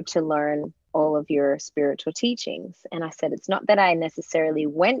go to learn all of your spiritual teachings? And I said, it's not that I necessarily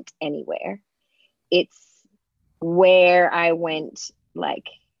went anywhere. It's where I went, like,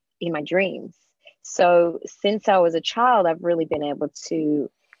 in my dreams. So since I was a child, I've really been able to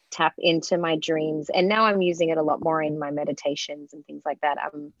tap into my dreams. And now I'm using it a lot more in my meditations and things like that.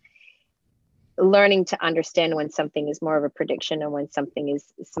 I'm learning to understand when something is more of a prediction and when something is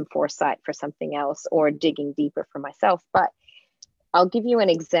some foresight for something else or digging deeper for myself. But I'll give you an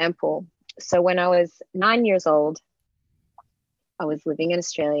example. So when I was 9 years old, I was living in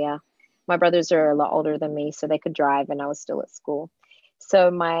Australia. My brothers are a lot older than me, so they could drive, and I was still at school. So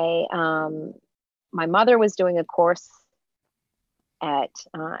my mother was doing a course at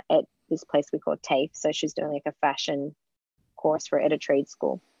this place we call TAFE. So she's doing like a fashion course for at a trade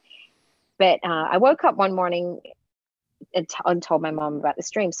school. But I woke up one morning and told my mom about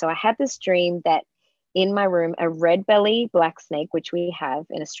this dream. So I had this dream that in my room, a red belly black snake, which we have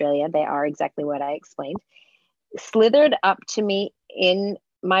in Australia, they are exactly what I explained, slithered up to me in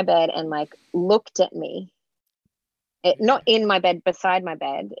my bed and like looked at me. Not in my bed, beside my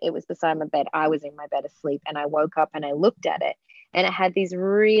bed. It was beside my bed. I was in my bed asleep and I woke up and I looked at it and it had these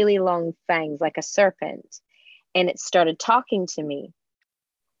really long fangs like a serpent and it started talking to me.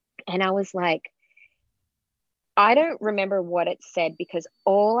 And I was like, I don't remember what it said because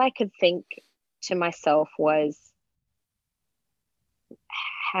all I could think to myself was,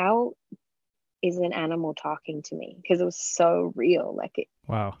 how is an animal talking to me? Because it was so real.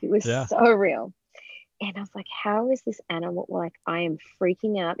 Wow. It was Yeah. so real. And I was like, how is this animal? Like, I am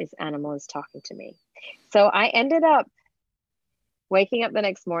freaking out. This animal is talking to me. So I ended up waking up the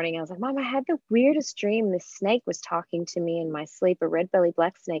next morning. I was like, Mom, I had the weirdest dream. This snake was talking to me in my sleep, a red belly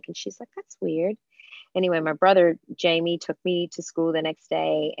black snake. And she's like, that's weird. Anyway, my brother Jamie took me to school the next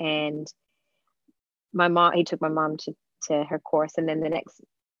day, and he took my mom to her course. And then the next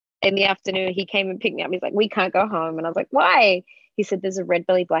in the afternoon, he came and picked me up. He's like, we can't go home. And I was like, why? He said, there's a red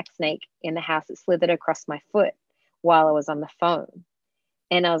belly black snake in the house that slithered across my foot while I was on the phone.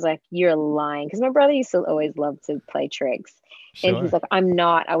 And I was like, you're lying. Because my brother used to always love to play tricks. And he's Sure. like, I'm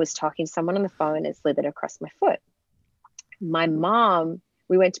not. I was talking to someone on the phone and it slithered across my foot. My mom,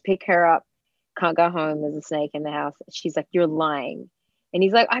 we went to pick her up, can't go home. There's a snake in the house. She's like, you're lying. And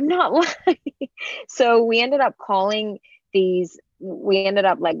he's like, I'm not lying. So we ended up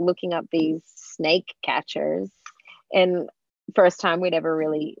like looking up these snake catchers. And first time we'd ever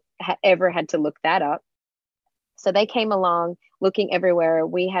really ever had to look that up. So they came along looking everywhere.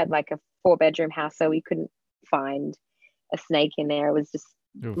 We had like a 4-bedroom house, so we couldn't find a snake in there. It was just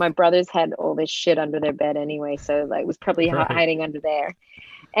my Oof. brothers had all this shit under their bed anyway, so like it was probably Right. hiding under there.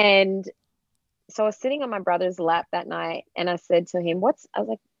 And so I was sitting on my brother's lap that night, and I said to him, I was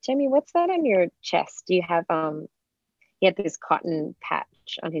like, Jamie, what's that on your chest? Do you have He had this cotton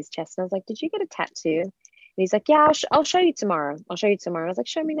patch on his chest, and I was like, did you get a tattoo? And he's like, yeah, I'll show you tomorrow. I'll show you tomorrow. I was like,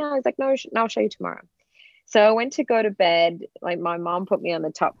 show me now. He's like, no, I'll show you tomorrow. So I went to go to bed. Like my mom put me on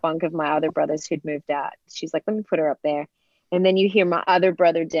the top bunk of my other brothers who'd moved out. She's like, let me put her up there. And then you hear my other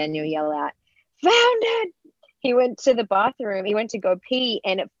brother Daniel yell out, found it. He went to the bathroom. He went to go pee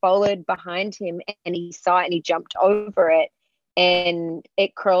and it followed behind him and he saw it and he jumped over it and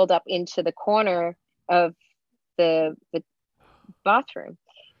it curled up into the corner of the bathroom.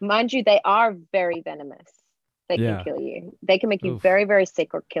 Mind you, they are very venomous. They can Yeah. kill you. They can make you Oof. very, very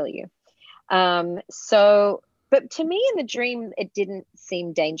sick or kill you. So, but to me in the dream, it didn't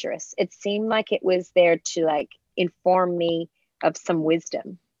seem dangerous. It seemed like it was there to like inform me of some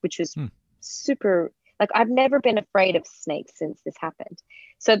wisdom. which was Hmm. super, like, I've never been afraid of snakes since this happened.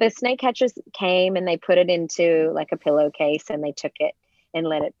 So the snake catchers came and they put it into like a pillowcase and they took it and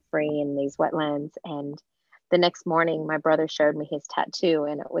let it free in these wetlands. And the next morning, my brother showed me his tattoo,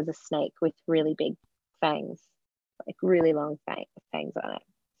 and it was a snake with really big fangs, like really long fangs on it.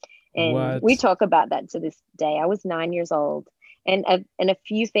 And we What? talk about that to this day. I was 9 years old, and a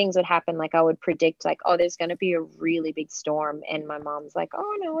few things would happen. Like I would predict, like, oh, there's going to be a really big storm, and my mom's like,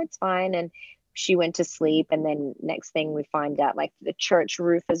 oh no, it's fine, and she went to sleep. And then next thing we find out, like the church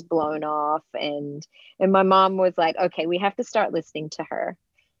roof is blown off, and my mom was like, okay, we have to start listening to her,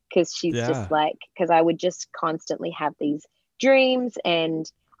 because she's just Yeah. like, because I would just constantly have these dreams, and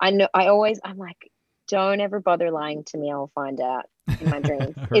I'm like, don't ever bother lying to me. I'll find out in my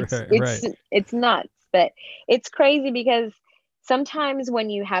dreams. It's Right, it's right. it's nuts, but it's crazy because sometimes when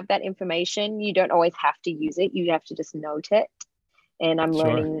you have that information, you don't always have to use it. You have to just note it. And I'm Sure.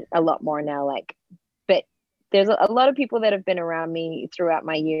 learning a lot more now. Like, but there's a lot of people that have been around me throughout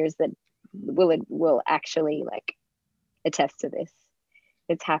my years that will actually like attest to this.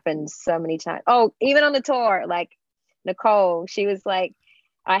 It's happened so many times. Oh, even on the tour, like Nicole, she was like,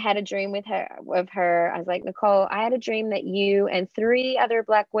 I had a dream with her. I was like, Nicole, I had a dream that you and three other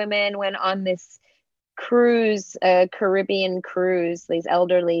Black women went on this cruise, a Caribbean cruise, these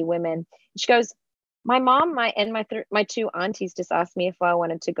elderly women. She goes, my mom, my two aunties just asked me if I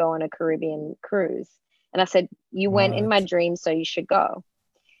wanted to go on a Caribbean cruise. And I said, you went in my What? dream, so you should go.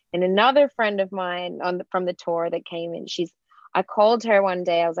 And another friend of mine from the tour that came in, I called her one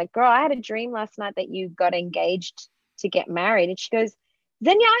day. I was like, girl, I had a dream last night that you got engaged to get married. And she goes,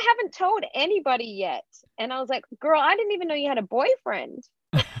 Zenya, I haven't told anybody yet. And I was like, girl, I didn't even know you had a boyfriend.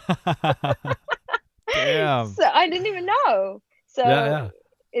 Damn. So I didn't even know. Yeah, So yeah.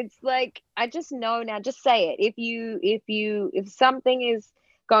 it's like, I just know now, just say it. If something is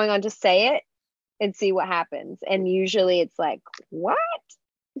going on, just say it and see what happens. And usually it's like, what?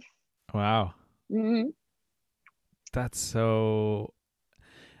 Wow. Mm-hmm. That's so,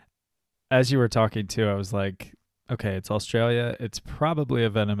 as you were talking too, I was like, okay, it's Australia. It's probably a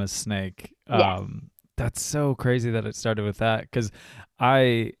venomous snake. Yes. That's so crazy that it started with that, because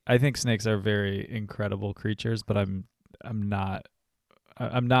I think snakes are very incredible creatures, but I'm not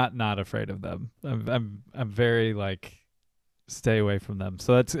I'm not afraid of them. I'm very like, stay away from them.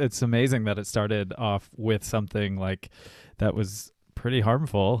 So it's amazing that it started off with something like that was pretty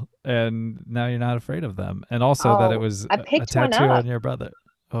harmful, and now you're not afraid of them, and also that it Oh, was I a picked one tattoo on up. your brother.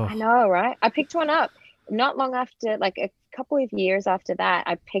 I Oh, know, right? I picked one up not long after, like a couple of years after that.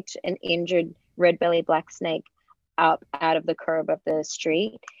 I picked an injured red belly black snake up out of the curb of the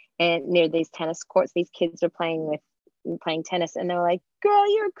street and near these tennis courts. These kids are playing tennis, and they're like,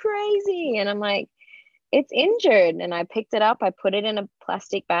 "Girl, you're crazy!" And I'm like, "It's injured." And I picked it up. I put it in a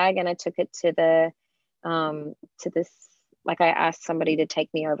plastic bag, and I took it to this. Like I asked somebody to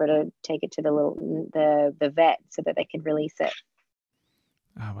take me over to take it to the vet so that they could release it.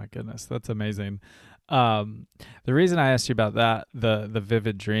 oh my goodness, that's amazing. Um, the reason I asked you about that, the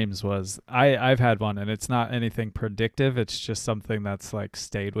vivid dreams, was I've had one, and it's not anything predictive. It's just something that's like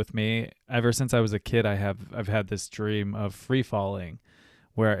stayed with me ever since I was a kid. I've had this dream of free falling,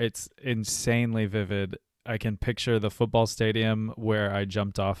 where it's insanely vivid. I can picture the football stadium where I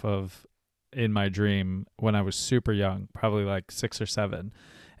jumped off of in my dream when I was super young, probably like 6 or 7.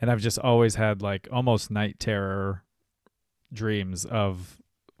 And I've just always had like almost night terror dreams of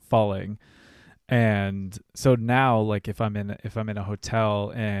falling. And so now, like, if I'm in a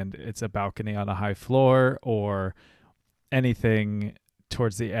hotel and it's a balcony on a high floor or anything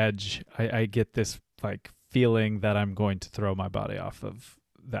towards the edge, I get this like feeling that I'm going to throw my body off of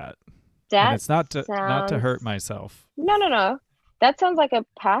that. And That it's not to sounds hurt myself. no, no, no. That sounds like a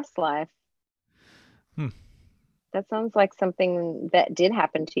past life. Hmm. That sounds like something that did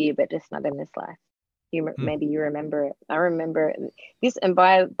happen to you, but just not in this life. Hmm. Maybe you remember it. I remember this. And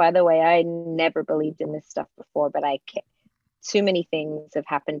by the way, I never believed in this stuff before, but too many things have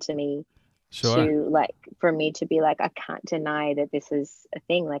happened to me Sure. to like for me to be like, I can't deny that this is a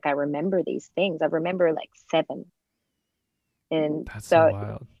thing. Like I remember these things. I remember like seven, and That's so so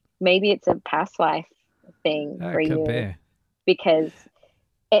wild. maybe it's a past life thing Yeah, for it could you be. because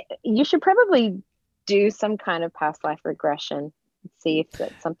you should probably do some kind of past life regression and see if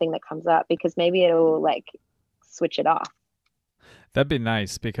that's something that comes up because maybe it'll like switch it off. That'd be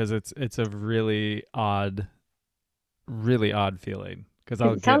nice, because it's a really odd feeling, because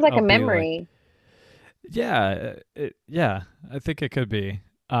Because it sounds like I'll a be like, memory. yeah, I think it could be.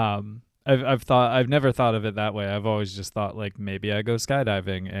 I've never thought of it that way. I've always just thought like maybe I go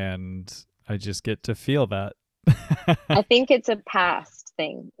skydiving and I just get to feel that. I think it's a past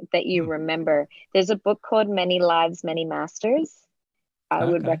thing that you Hmm. remember. There's a book called Many Lives, Many Masters. I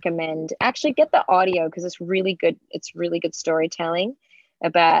would Okay. recommend actually get the audio because it's really good. It's really good storytelling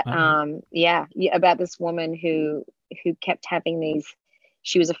about All right. yeah, about this woman who kept having these.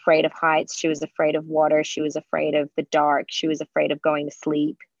 She was afraid of heights, she was afraid of water, she was afraid of the dark, she was afraid of going to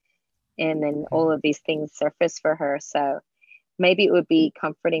sleep, and then Hmm. all of these things surface for her. So maybe it would be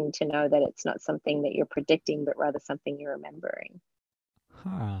comforting to know that it's not something that you're predicting but rather something you're remembering.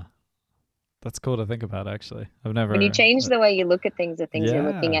 Huh. That's cool to think about, actually. I've When you never. change the way you look at things, the things you're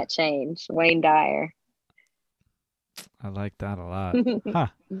looking Yeah, at change. Wayne Dyer. I like that a lot. Huh.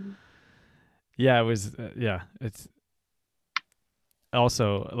 Yeah, it was. Yeah, it's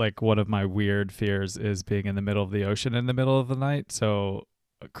also like one of my weird fears is being in the middle of the ocean in the middle of the night. So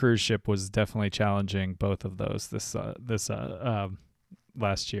a cruise ship was definitely challenging both of those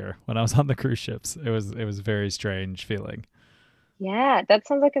last year when I was on the cruise ships. It was a very strange feeling. Yeah, that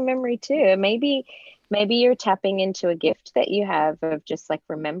sounds like a memory too. Maybe you're tapping into a gift that you have of just like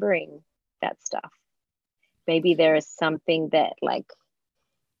remembering that stuff. Maybe there is something that like,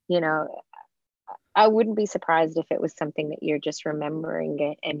 you know, I wouldn't be surprised if it was something that you're just remembering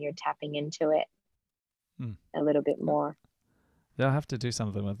it and you're tapping into it Hmm. a little bit more. Yeah, I'll have to do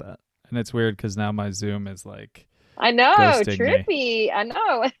something with that. And it's weird because now my Zoom is like I know, ghosting me. trippy. I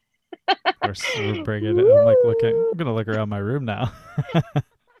know. We're bringing it. I'm like looking. Woo! I'm gonna look around my room now.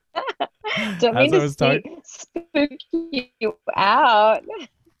 Don't As mean I to was talking. spook you out.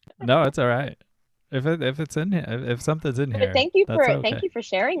 No, it's all right. If it's in here, if something's in But here, that's thank okay. you for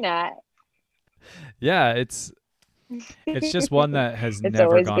sharing that. Yeah, it's just one that has It's never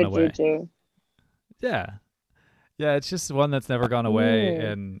always gone good away. juju. Yeah, yeah, it's just one that's never gone away.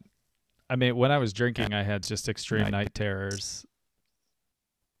 Mm, And I mean, when I was drinking, I had just extreme night terrors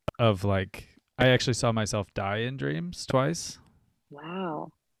of like I actually saw myself die in dreams twice,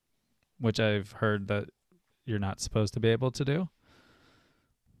 wow. which I've heard that you're not supposed to be able to do.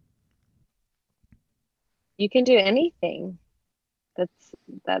 You can do anything. That's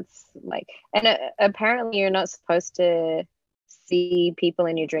that's like, and apparently you're not supposed to see people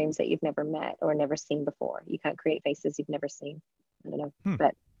in your dreams that you've never met or never seen before. You can't create faces you've never seen. I don't know, Hmm.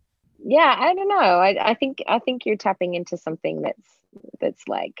 but yeah, I don't know. I think you're tapping into something that's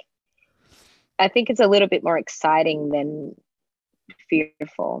like I think it's a little bit more exciting than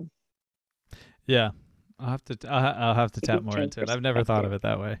fearful. Yeah, I'll have to You tap can more change into it. I've never thought of perspective. it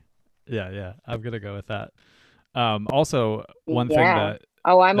that way. Yeah, yeah, I'm gonna go with that. Also, one thing Yeah.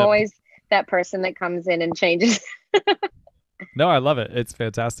 Oh, I'm that always that person that comes in and changes. no, I love it. It's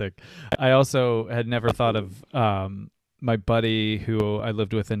fantastic. I also had never thought of my buddy who I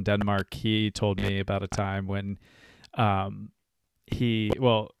lived with in Denmark. He told me about a time when um,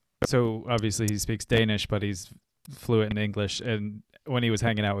 well, so obviously he speaks Danish, but he's fluent in English. And when he was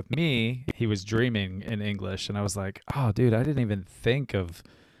hanging out with me, he was dreaming in English. And I was like, oh, dude, I didn't even think of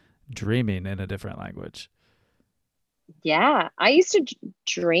dreaming in a different language. Yeah, I used to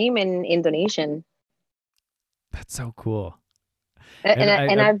dream in Indonesian. That's so cool. And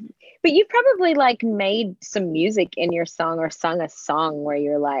And I've but you've probably like made some music in your song or sung a song where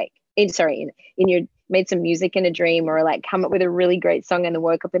you're like in your made some music in a dream or like come up with a really great song and then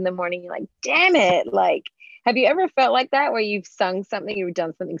woke up in the morning you're like damn it, like have you ever felt like that where you've sung something, you've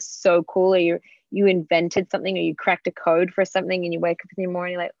done something so cool, or you invented something or you cracked a code for something and you wake up in the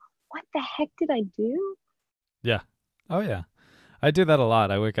morning like what the heck did I do? yeah. Oh, yeah. I do that a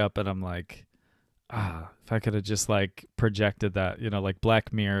lot. I wake up and I'm like, if I could have just like projected that, like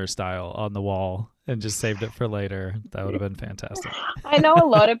Black Mirror style on the wall and just saved it for later, that would have been fantastic. I know a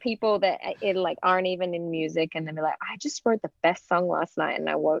lot of people that it like aren't even in music and then be like, I just wrote the best song last night and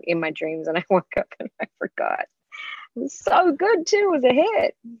I woke in my dreams and I woke up and I forgot. It was so good too. It was a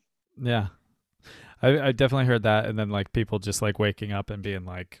hit. Yeah. I definitely heard that. And then like people just like waking up and being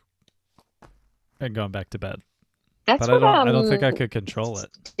like, and going back to bed. But That's I what don't think I could control it.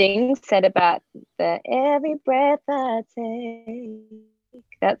 Sting said about the every breath I take.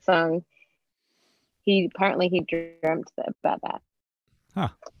 That song. He dreamt about that. Huh.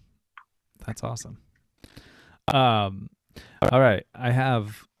 That's awesome. Um, all right. I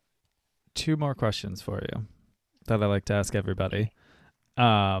have two more questions for you that I like to ask everybody.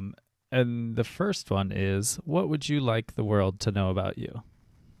 Um, and the first one is, what would you like the world to know about you?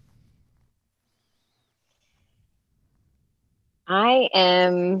 I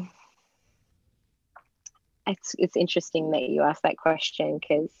am it's interesting that you asked that question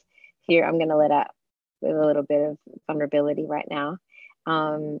because here I'm going to let out with a little bit of vulnerability right now.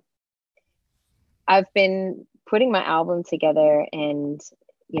 Um, I've been putting my album together, and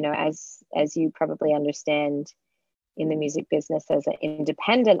as you probably understand, in the music business as an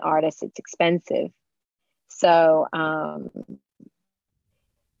independent artist, it's expensive. So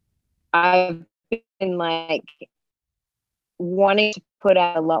I've been like wanting to put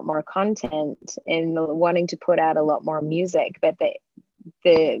out a lot more content and wanting to put out a lot more music, but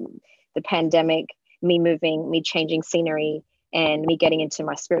the pandemic, me moving, me changing scenery, and me getting into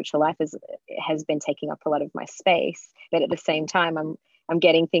my spiritual life has been taking up a lot of my space. But at the same time, I'm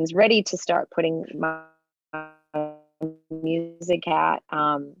getting things ready to start putting my music out.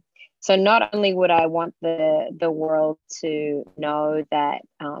 So not only would I want the world to know that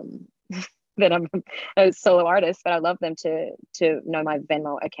that I'm a solo artist, but I love them to know my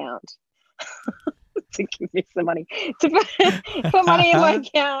Venmo account to give me some money, to put money in my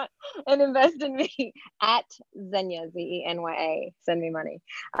account and invest in me at Zenya, Zenya. Send me money.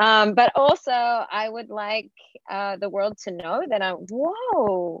 But also, I would like the world to know that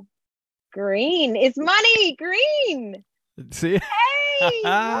whoa, green is money. Green. See? Hey,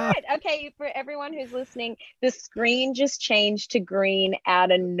 what? Okay, for everyone who's listening, the screen just changed to green out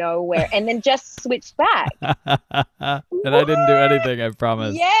of nowhere and then just switched back. And I didn't do anything, I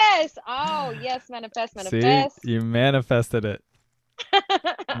promise. Yes. Oh, yes, manifest. See, you manifested it.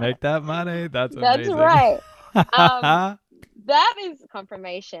 Make that money. That's amazing. Right. That is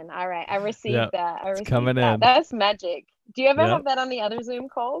confirmation. All right, I received that. It's coming in. That's magic. Do you ever have that on the other Zoom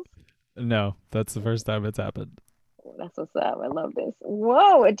calls? No, that's the first time it's happened. That's what's up. I love this.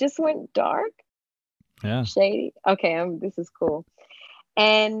 Whoa, it just went dark. Yeah. Shady. Okay, this is cool.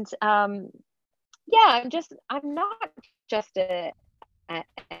 And yeah, I'm not just an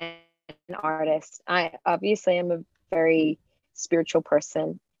artist. I obviously am a very spiritual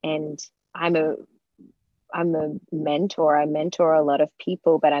person, and I'm a mentor. I mentor a lot of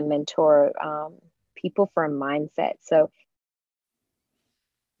people, but I mentor people for a mindset. So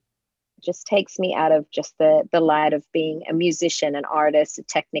just takes me out of just the light of being a musician, an artist, a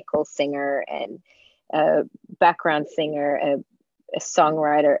technical singer, and a background singer, a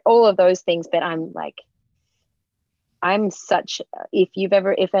songwriter, all of those things. But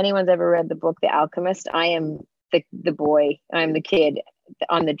if anyone's ever read the book The Alchemist, I am the boy, I'm the kid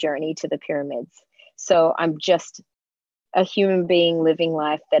on the journey to the pyramids. So I'm just a human being living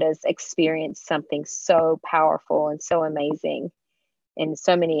life that has experienced something so powerful and so amazing, and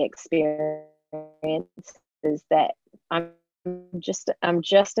so many experiences, that I'm just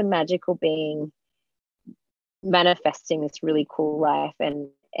a magical being manifesting this really cool life.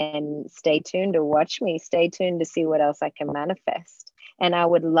 And stay tuned to watch me. Stay tuned to see what else I can manifest. And I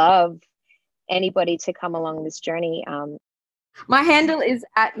would love anybody to come along this journey. My handle is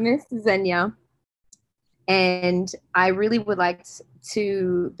at Miss Zenya. And I really would like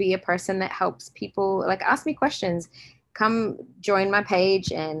to be a person that helps people, like, ask me questions. Come join my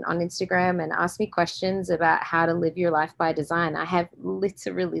page and on Instagram and ask me questions about how to live your life by design. I have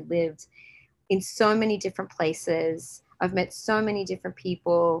literally lived in so many different places. I've met so many different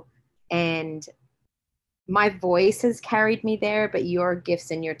people, and my voice has carried me there, but your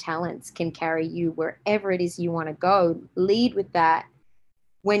gifts and your talents can carry you wherever it is you want to go. Lead with that.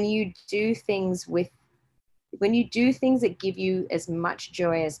 When you do things that give you as much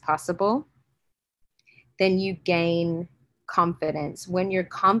joy as possible, then you gain confidence. When you're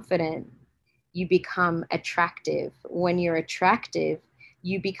confident, you become attractive. When you're attractive,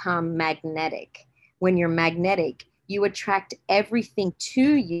 you become magnetic. When you're magnetic, you attract everything to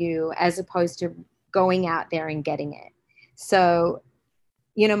you as opposed to going out there and getting it. So,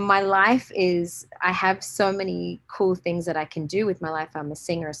 my life I have so many cool things that I can do with my life. I'm a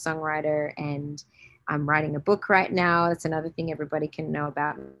singer, a songwriter, and I'm writing a book right now. That's another thing everybody can know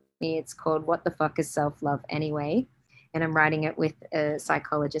about me. It's called What the Fuck is Self-Love Anyway? And I'm writing it with a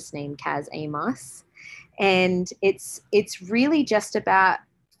psychologist named Kaz Amos. And it's really just about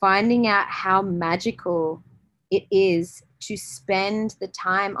finding out how magical it is to spend the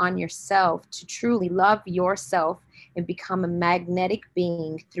time on yourself, to truly love yourself and become a magnetic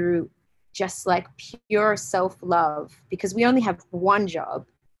being through just like pure self-love. Because we only have one job.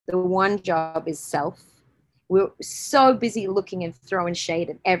 The one job is self. We're so busy looking and throwing shade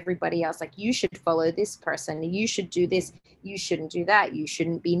at everybody else. Like, you should follow this person. You should do this. You shouldn't do that. You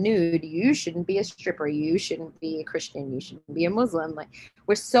shouldn't be nude. You shouldn't be a stripper. You shouldn't be a Christian. You shouldn't be a Muslim. Like,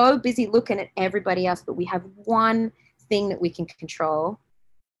 we're so busy looking at everybody else, but we have one thing that we can control,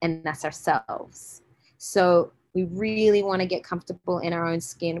 and that's ourselves. So we really want to get comfortable in our own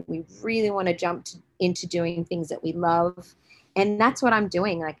skin. We really want to jump into doing things that we love. And that's what I'm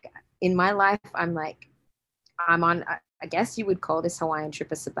doing. Like, in my life, I'm on, I guess you would call this Hawaiian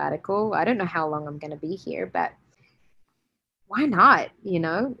trip a sabbatical. I don't know how long I'm going to be here, but why not?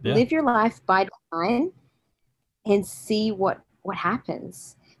 Yeah. Live your life by design and see what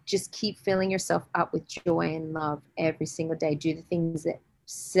happens. Just keep filling yourself up with joy and love every single day. Do the things that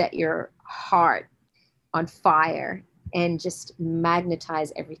set your heart on fire and just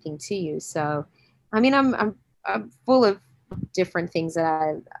magnetize everything to you. So, I mean, I'm full of different things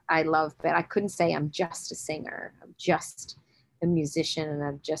that I love, but I couldn't say I'm just a singer. I'm just a musician, and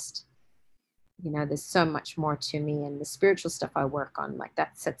I'm just, there's so much more to me, and the spiritual stuff I work on, like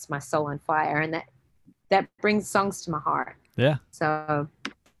that sets my soul on fire, and that brings songs to my heart. Yeah. So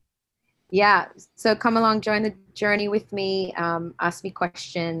yeah, so come along, join the journey with me. Ask me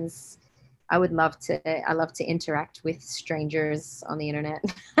questions. I love to interact with strangers on the internet.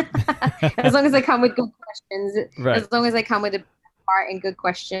 As long as they come with good questions, Right. as long as they come with a heart and good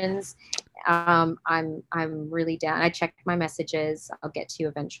questions, I'm really down. I check my messages. I'll get to you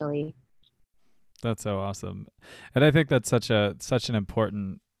eventually. That's so awesome. And I think that's such an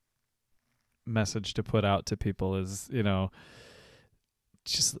important message to put out to people is,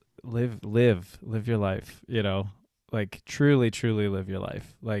 just live your life, like truly live your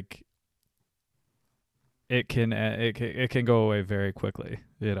life. Like it can go away very quickly.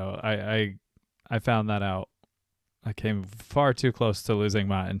 I found that out. I came far too close to losing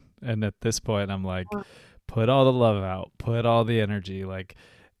mine, and at this point I'm like, put all the love out, put all the energy, like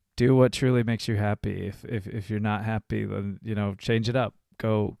do what truly makes you happy. If you're not happy, then change it up.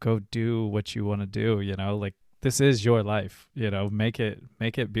 Go do what you want to do. Like this is your life. Make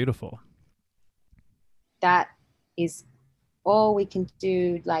it beautiful. That is all we can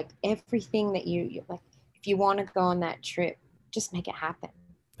do. Like everything that you like, if you want to go on that trip, just make it happen.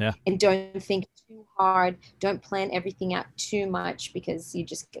 Yeah. And don't think too hard. Don't plan everything out too much, because you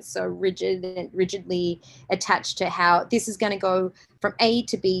just get so rigid and rigidly attached to how this is going to go from A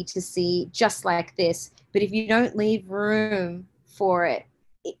to B to C, just like this. But if you don't leave room for it,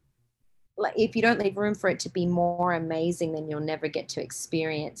 like if you don't leave room for it to be more amazing, then you'll never get to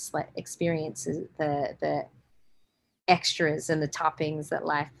experience the extras and the toppings that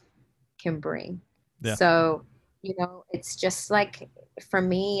life can bring. Yeah. So, it's just like, for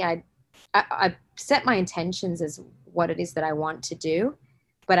me, I set my intentions as what it is that I want to do,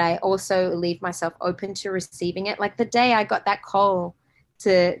 but I also leave myself open to receiving it. Like the day I got that call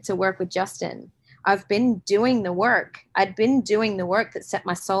to work with Justin, I've been doing the work. I'd been doing the work that set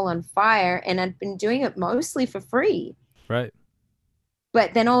my soul on fire, and I'd been doing it mostly for free. Right.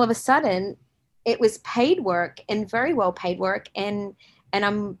 But then all of a sudden, it was paid work, and very well paid work, and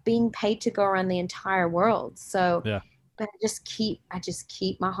I'm being paid to go around the entire world. So, Yeah. but I just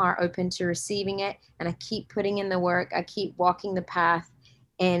keep my heart open to receiving it, and I keep putting in the work. I keep walking the path,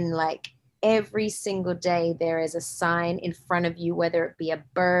 and like every single day there is a sign in front of you, whether it be a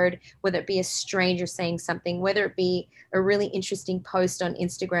bird, whether it be a stranger saying something, whether it be a really interesting post on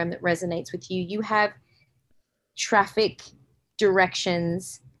Instagram that resonates with you. You have traffic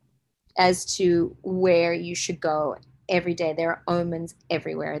directions as to where you should go every day. There are omens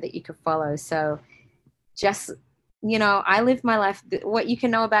everywhere that you could follow. So just, I live my life. What you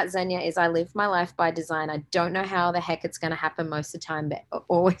can know about Zenya is I live my life by design. I don't know how the heck it's going to happen most of the time, but it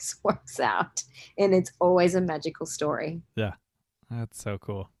always works out. And it's always a magical story. Yeah. That's so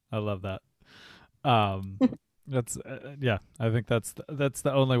cool. I love that. Um, that's yeah. I think that's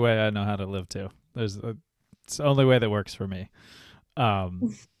the only way I know how to live too. It's the only way that works for me.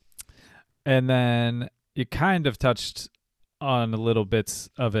 Um, and then you kind of touched on a little bits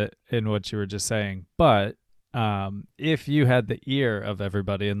of it in what you were just saying, but if you had the ear of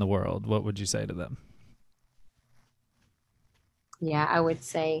everybody in the world, what would you say to them? Yeah, I would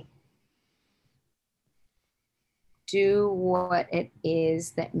say do what it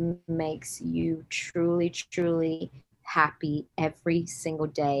is that makes you truly, truly happy every single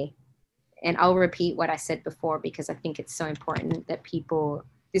day. And I'll repeat what I said before, because I think it's so important that people,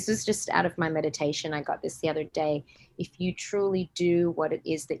 this was just out of my meditation. I got this the other day. If you truly do what it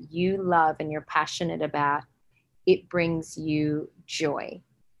is that you love and you're passionate about, it brings you joy.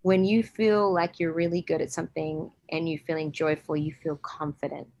 When you feel like you're really good at something and you're feeling joyful, you feel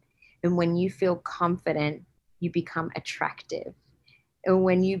confident. And when you feel confident, you become attractive. And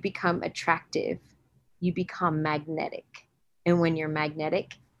when you become attractive, you become magnetic. And when you're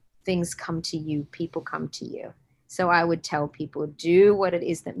magnetic, things come to you, people come to you. So I would tell people, do what it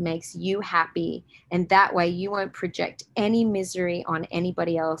is that makes you happy. And that way you won't project any misery on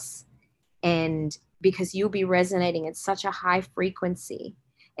anybody else. And because you'll be resonating at such a high frequency.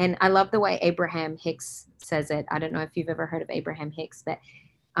 And I love the way Abraham Hicks says it. I don't know if you've ever heard of Abraham Hicks, but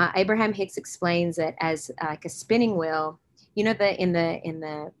Abraham Hicks explains it as like a spinning wheel. In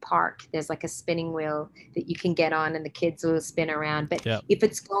the park, there's like a spinning wheel that you can get on, and the kids will spin around. But Yeah. if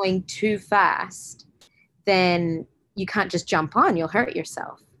it's going too fast, then you can't just jump on, you'll hurt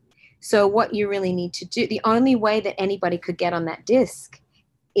yourself. So what you really need to do, the only way that anybody could get on that disc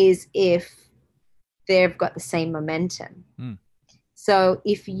is if they've got the same momentum. So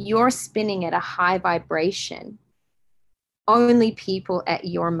if you're spinning at a high vibration, only people at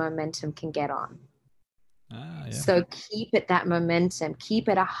your momentum can get on. So keep it that momentum, keep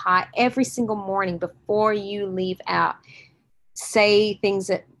it a high every single morning before you leave out. Say things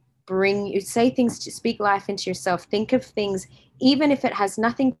that say things to speak life into yourself. Think of things, even if it has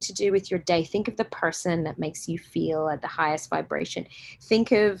nothing to do with your day. Think of the person that makes you feel at the highest vibration.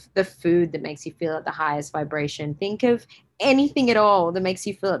 Think of the food that makes you feel at the highest vibration. Think of anything at all that makes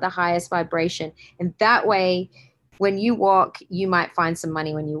you feel at the highest vibration. And that way, when you walk, you might find some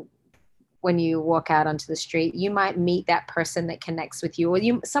money when you walk out onto the street. You might meet that person that connects with you, or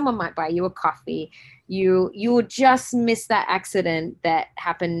someone might buy you a coffee. You will just miss that accident that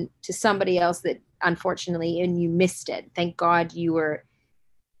happened to somebody else that unfortunately, and you missed it. Thank God you were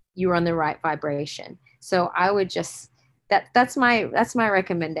on the right vibration. So I would just, that's my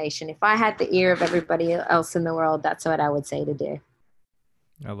recommendation. If I had the ear of everybody else in the world, that's what I would say to do.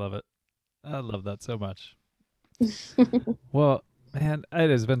 I love it. I love that so much. Well, man, it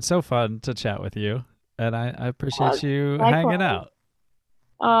has been so fun to chat with you, and I appreciate you hanging out.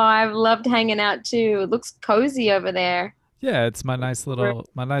 Oh, I've loved hanging out too. It looks cozy over there. Yeah, it's my nice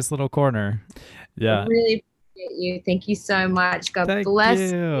little corner. Yeah. I really appreciate you. Thank you so much. God bless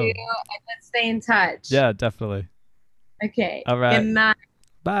you. And let's stay in touch. Yeah, definitely. Okay. All right. Good night.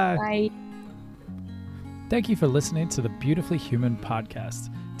 Bye. Bye. Thank you for listening to the Beautifully Human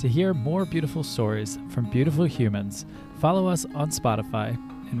podcast. To hear more beautiful stories from beautiful humans, follow us on Spotify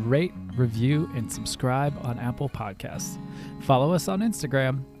and rate, review, and subscribe on Apple Podcasts. Follow us on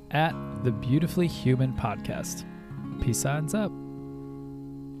Instagram at the Beautifully Human Podcast. Peace signs up.